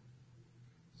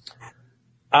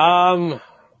 Again,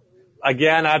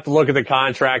 I have to look at the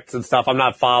contracts and stuff. I'm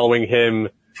not following him,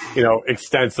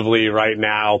 extensively right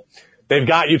now. They've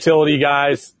got utility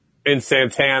guys in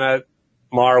Santana,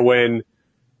 Marwin,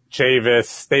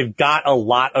 Chavis. They've got a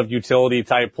lot of utility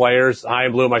type players.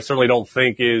 Chaim Bloom, I certainly don't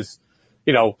think is,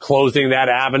 closing that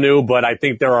avenue, but I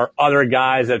think there are other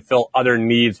guys that fill other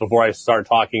needs before I start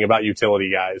talking about utility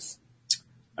guys.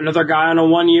 Another guy on a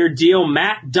 1-year deal,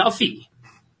 Matt Duffy.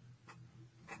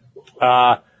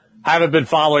 Haven't been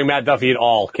following Matt Duffy at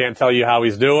all. Can't tell you how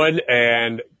he's doing.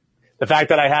 And the fact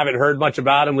that I haven't heard much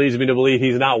about him leads me to believe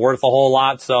he's not worth a whole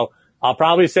lot. So I'll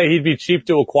probably say he'd be cheap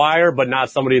to acquire, but not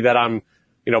somebody that I'm,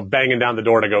 banging down the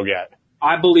door to go get.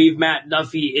 I believe Matt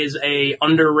Duffy is a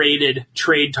underrated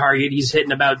trade target. He's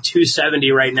hitting about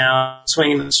 270 right now,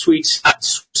 swinging the sweet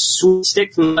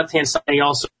stick from the left-hand side. He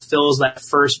also fills that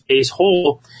first base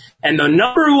hole. And the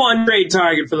number 1 trade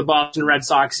target for the Boston Red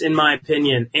Sox, in my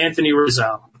opinion, Anthony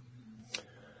Rizzo.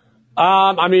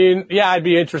 I'd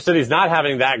be interested. He's not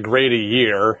having that great a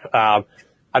year.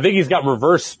 I think he's got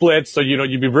reverse splits, so,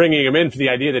 you'd be bringing him in for the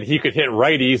idea that he could hit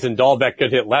righties and Dahlbeck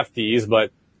could hit lefties, but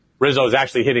Rizzo's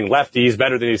actually hitting lefties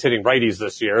better than he's hitting righties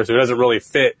this year, so it doesn't really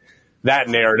fit that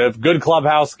narrative. Good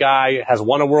clubhouse guy, has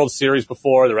won a World Series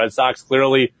before. The Red Sox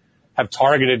clearly have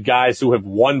targeted guys who have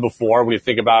won before when you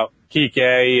think about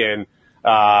Kike and,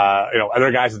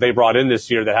 other guys that they brought in this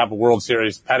year that have a World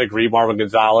Series pedigree, Marvin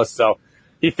Gonzalez. So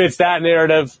he fits that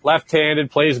narrative.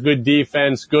 Left-handed, plays good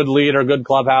defense, good leader, good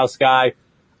clubhouse guy.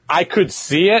 I could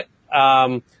see it.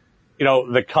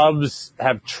 The Cubs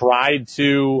have tried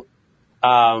to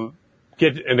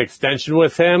get an extension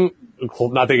with him.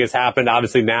 Nothing has happened,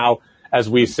 obviously, now as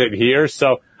we sit here.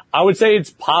 So I would say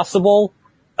it's possible,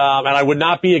 and I would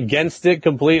not be against it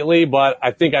completely, but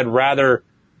I think I'd rather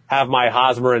have my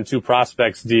Hosmer and 2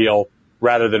 prospects deal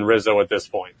rather than Rizzo at this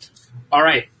point. All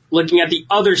right. Looking at the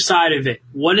other side of it,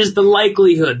 what is the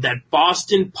likelihood that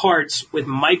Boston parts with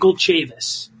Michael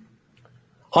Chavis?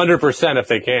 100% if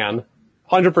they can.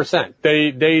 100%.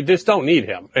 They just don't need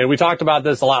him. And we talked about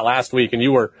this a lot last week, and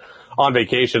you were on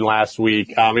vacation last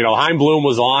week. Chaim Bloom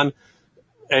was on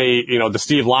the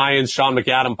Steve Lyons, Sean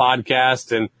McAdam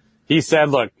podcast, and he said,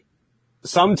 look,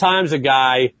 sometimes a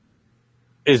guy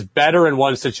is better in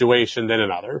one situation than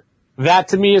another. That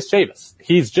to me is Chavis.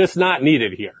 He's just not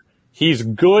needed here. He's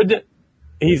good.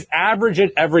 He's average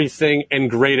at everything and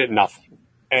great at nothing.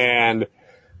 And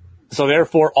so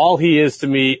therefore, all he is to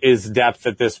me is depth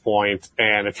at this point.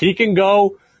 And if he can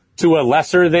go to a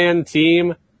lesser than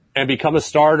team and become a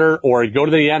starter, or go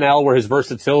to the NL where his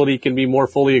versatility can be more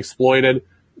fully exploited,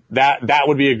 that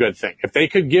would be a good thing. If they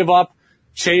could give up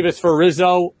Chavis for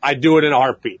Rizzo, I'd do it in a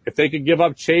heartbeat. If they could give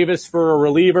up Chavis for a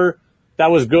reliever, that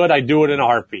was good. I'd do it in a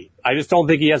heartbeat. I just don't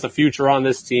think he has a future on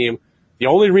this team. The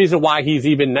only reason why he's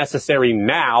even necessary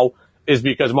now is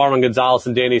because Marvin Gonzalez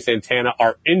and Danny Santana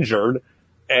are injured.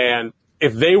 And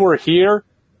if they were here,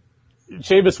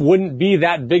 Chavis wouldn't be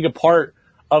that big a part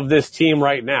of this team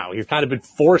right now. He's kind of been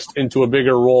forced into a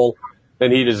bigger role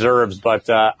than he deserves. But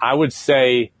I would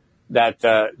say that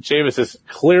Chavis is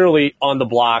clearly on the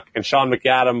block, and Sean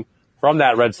McAdam from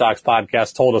that Red Sox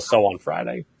podcast told us so on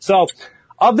Friday. So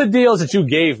of the deals that you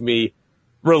gave me,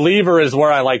 reliever is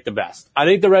where I like the best. I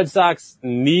think the Red Sox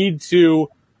need to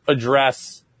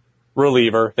address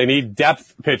reliever. They need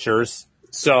depth pitchers.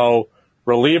 So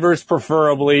relievers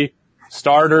preferably,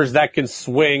 starters that can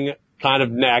swing kind of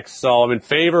next. So I'm in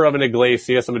favor of an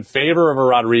Iglesias. I'm in favor of a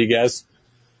Rodriguez.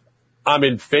 I'm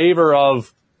in favor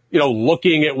of,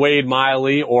 looking at Wade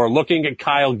Miley or looking at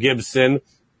Kyle Gibson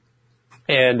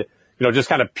and, just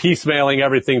kind of piecemealing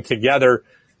everything together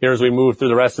here as we move through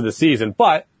the rest of the season.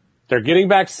 But they're getting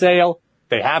back Sale.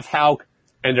 They have Houck,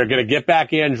 and they're going to get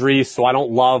back Andriese, so I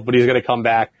don't love, but he's going to come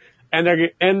back. And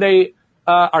they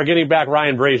are getting back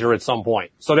Ryan Brazier at some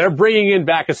point. So they're bringing in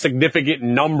back a significant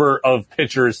number of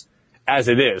pitchers as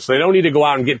it is. So they don't need to go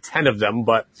out and get 10 of them,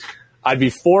 but I'd be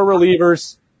for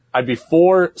relievers. I'd be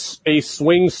for a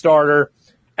swing starter,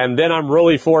 and then I'm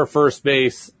really for first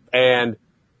base, and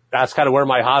that's kind of where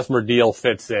my Hosmer deal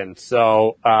fits in.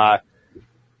 So,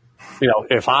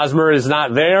 if Hosmer is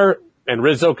not there and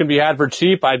Rizzo can be had for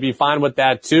cheap, I'd be fine with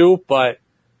that too. But,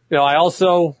 I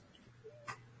also,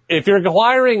 if you're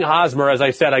acquiring Hosmer, as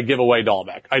I said, I give away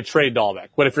Dahlbeck. I trade Dahlbeck.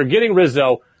 But if you're getting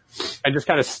Rizzo and just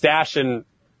kind of stashing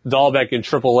Dahlbeck in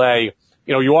AAA,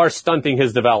 you are stunting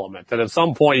his development. And at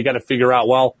some point, you got to figure out,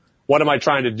 well, what am I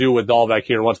trying to do with Dahlbeck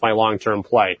here, and what's my long-term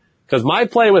play? Because my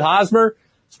play with Hosmer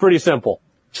is pretty simple.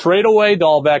 Trade away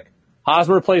Dahlbeck.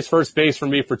 Hosmer plays first base for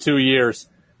me for 2 years,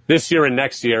 this year and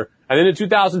next year. And then in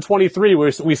 2023,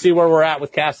 we see where we're at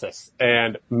with Cassis.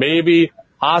 And maybe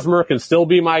Hosmer can still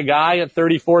be my guy at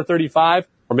 34, 35,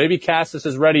 or maybe Cassis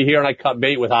is ready here and I cut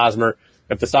bait with Hosmer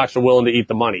if the Sox are willing to eat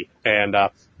the money. And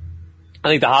I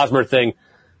think the Hosmer thing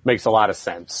makes a lot of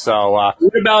sense. So,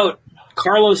 what about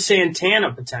Carlos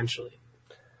Santana potentially?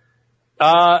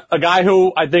 A guy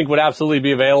who I think would absolutely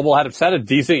be available. Had a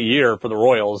decent year for the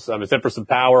Royals. He's hit for some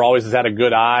power. Always has had a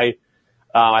good eye.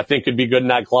 I think could be good in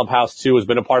that clubhouse too. Has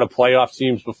been a part of playoff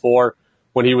teams before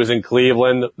when he was in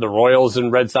Cleveland. The Royals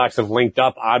and Red Sox have linked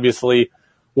up, obviously,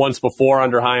 once before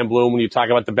under Chaim Bloom when you talk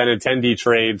about the Benintendi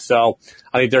trade. So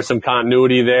I think there's some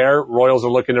continuity there. Royals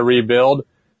are looking to rebuild.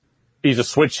 He's a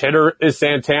switch hitter, is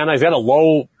Santana. He's got a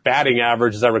low batting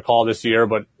average, as I recall, this year,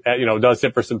 but, does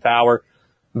hit for some power,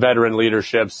 veteran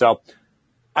leadership. So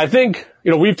I think,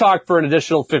 we've talked for an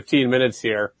additional 15 minutes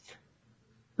here.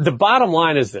 The bottom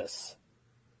line is this.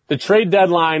 The trade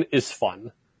deadline is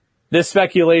fun. This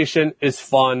speculation is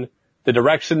fun. The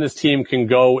direction this team can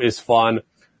go is fun.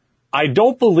 I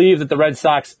don't believe that the Red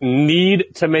Sox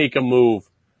need to make a move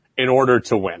in order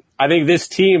to win. I think this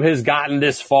team has gotten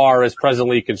this far as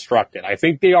presently constructed. I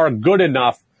think they are good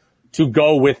enough to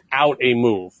go without a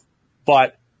move.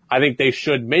 But I think they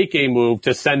should make a move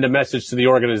to send a message to the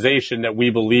organization that we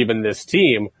believe in this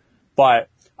team. But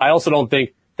I also don't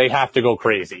think they have to go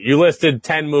crazy. You listed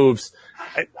 10 moves.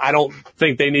 I don't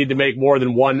think they need to make more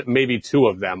than one, maybe two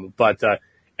of them. But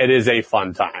it is a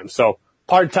fun time. So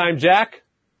part-time Jack,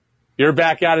 you're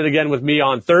back at it again with me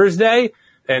on Thursday.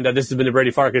 And this has been the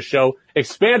Brady Farkas Show,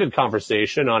 expanded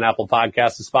conversation on Apple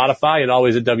Podcasts and Spotify, and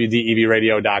always at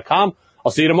WDEVradio.com.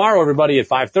 I'll see you tomorrow, everybody, at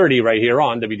 5:30 right here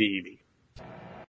on WDEV.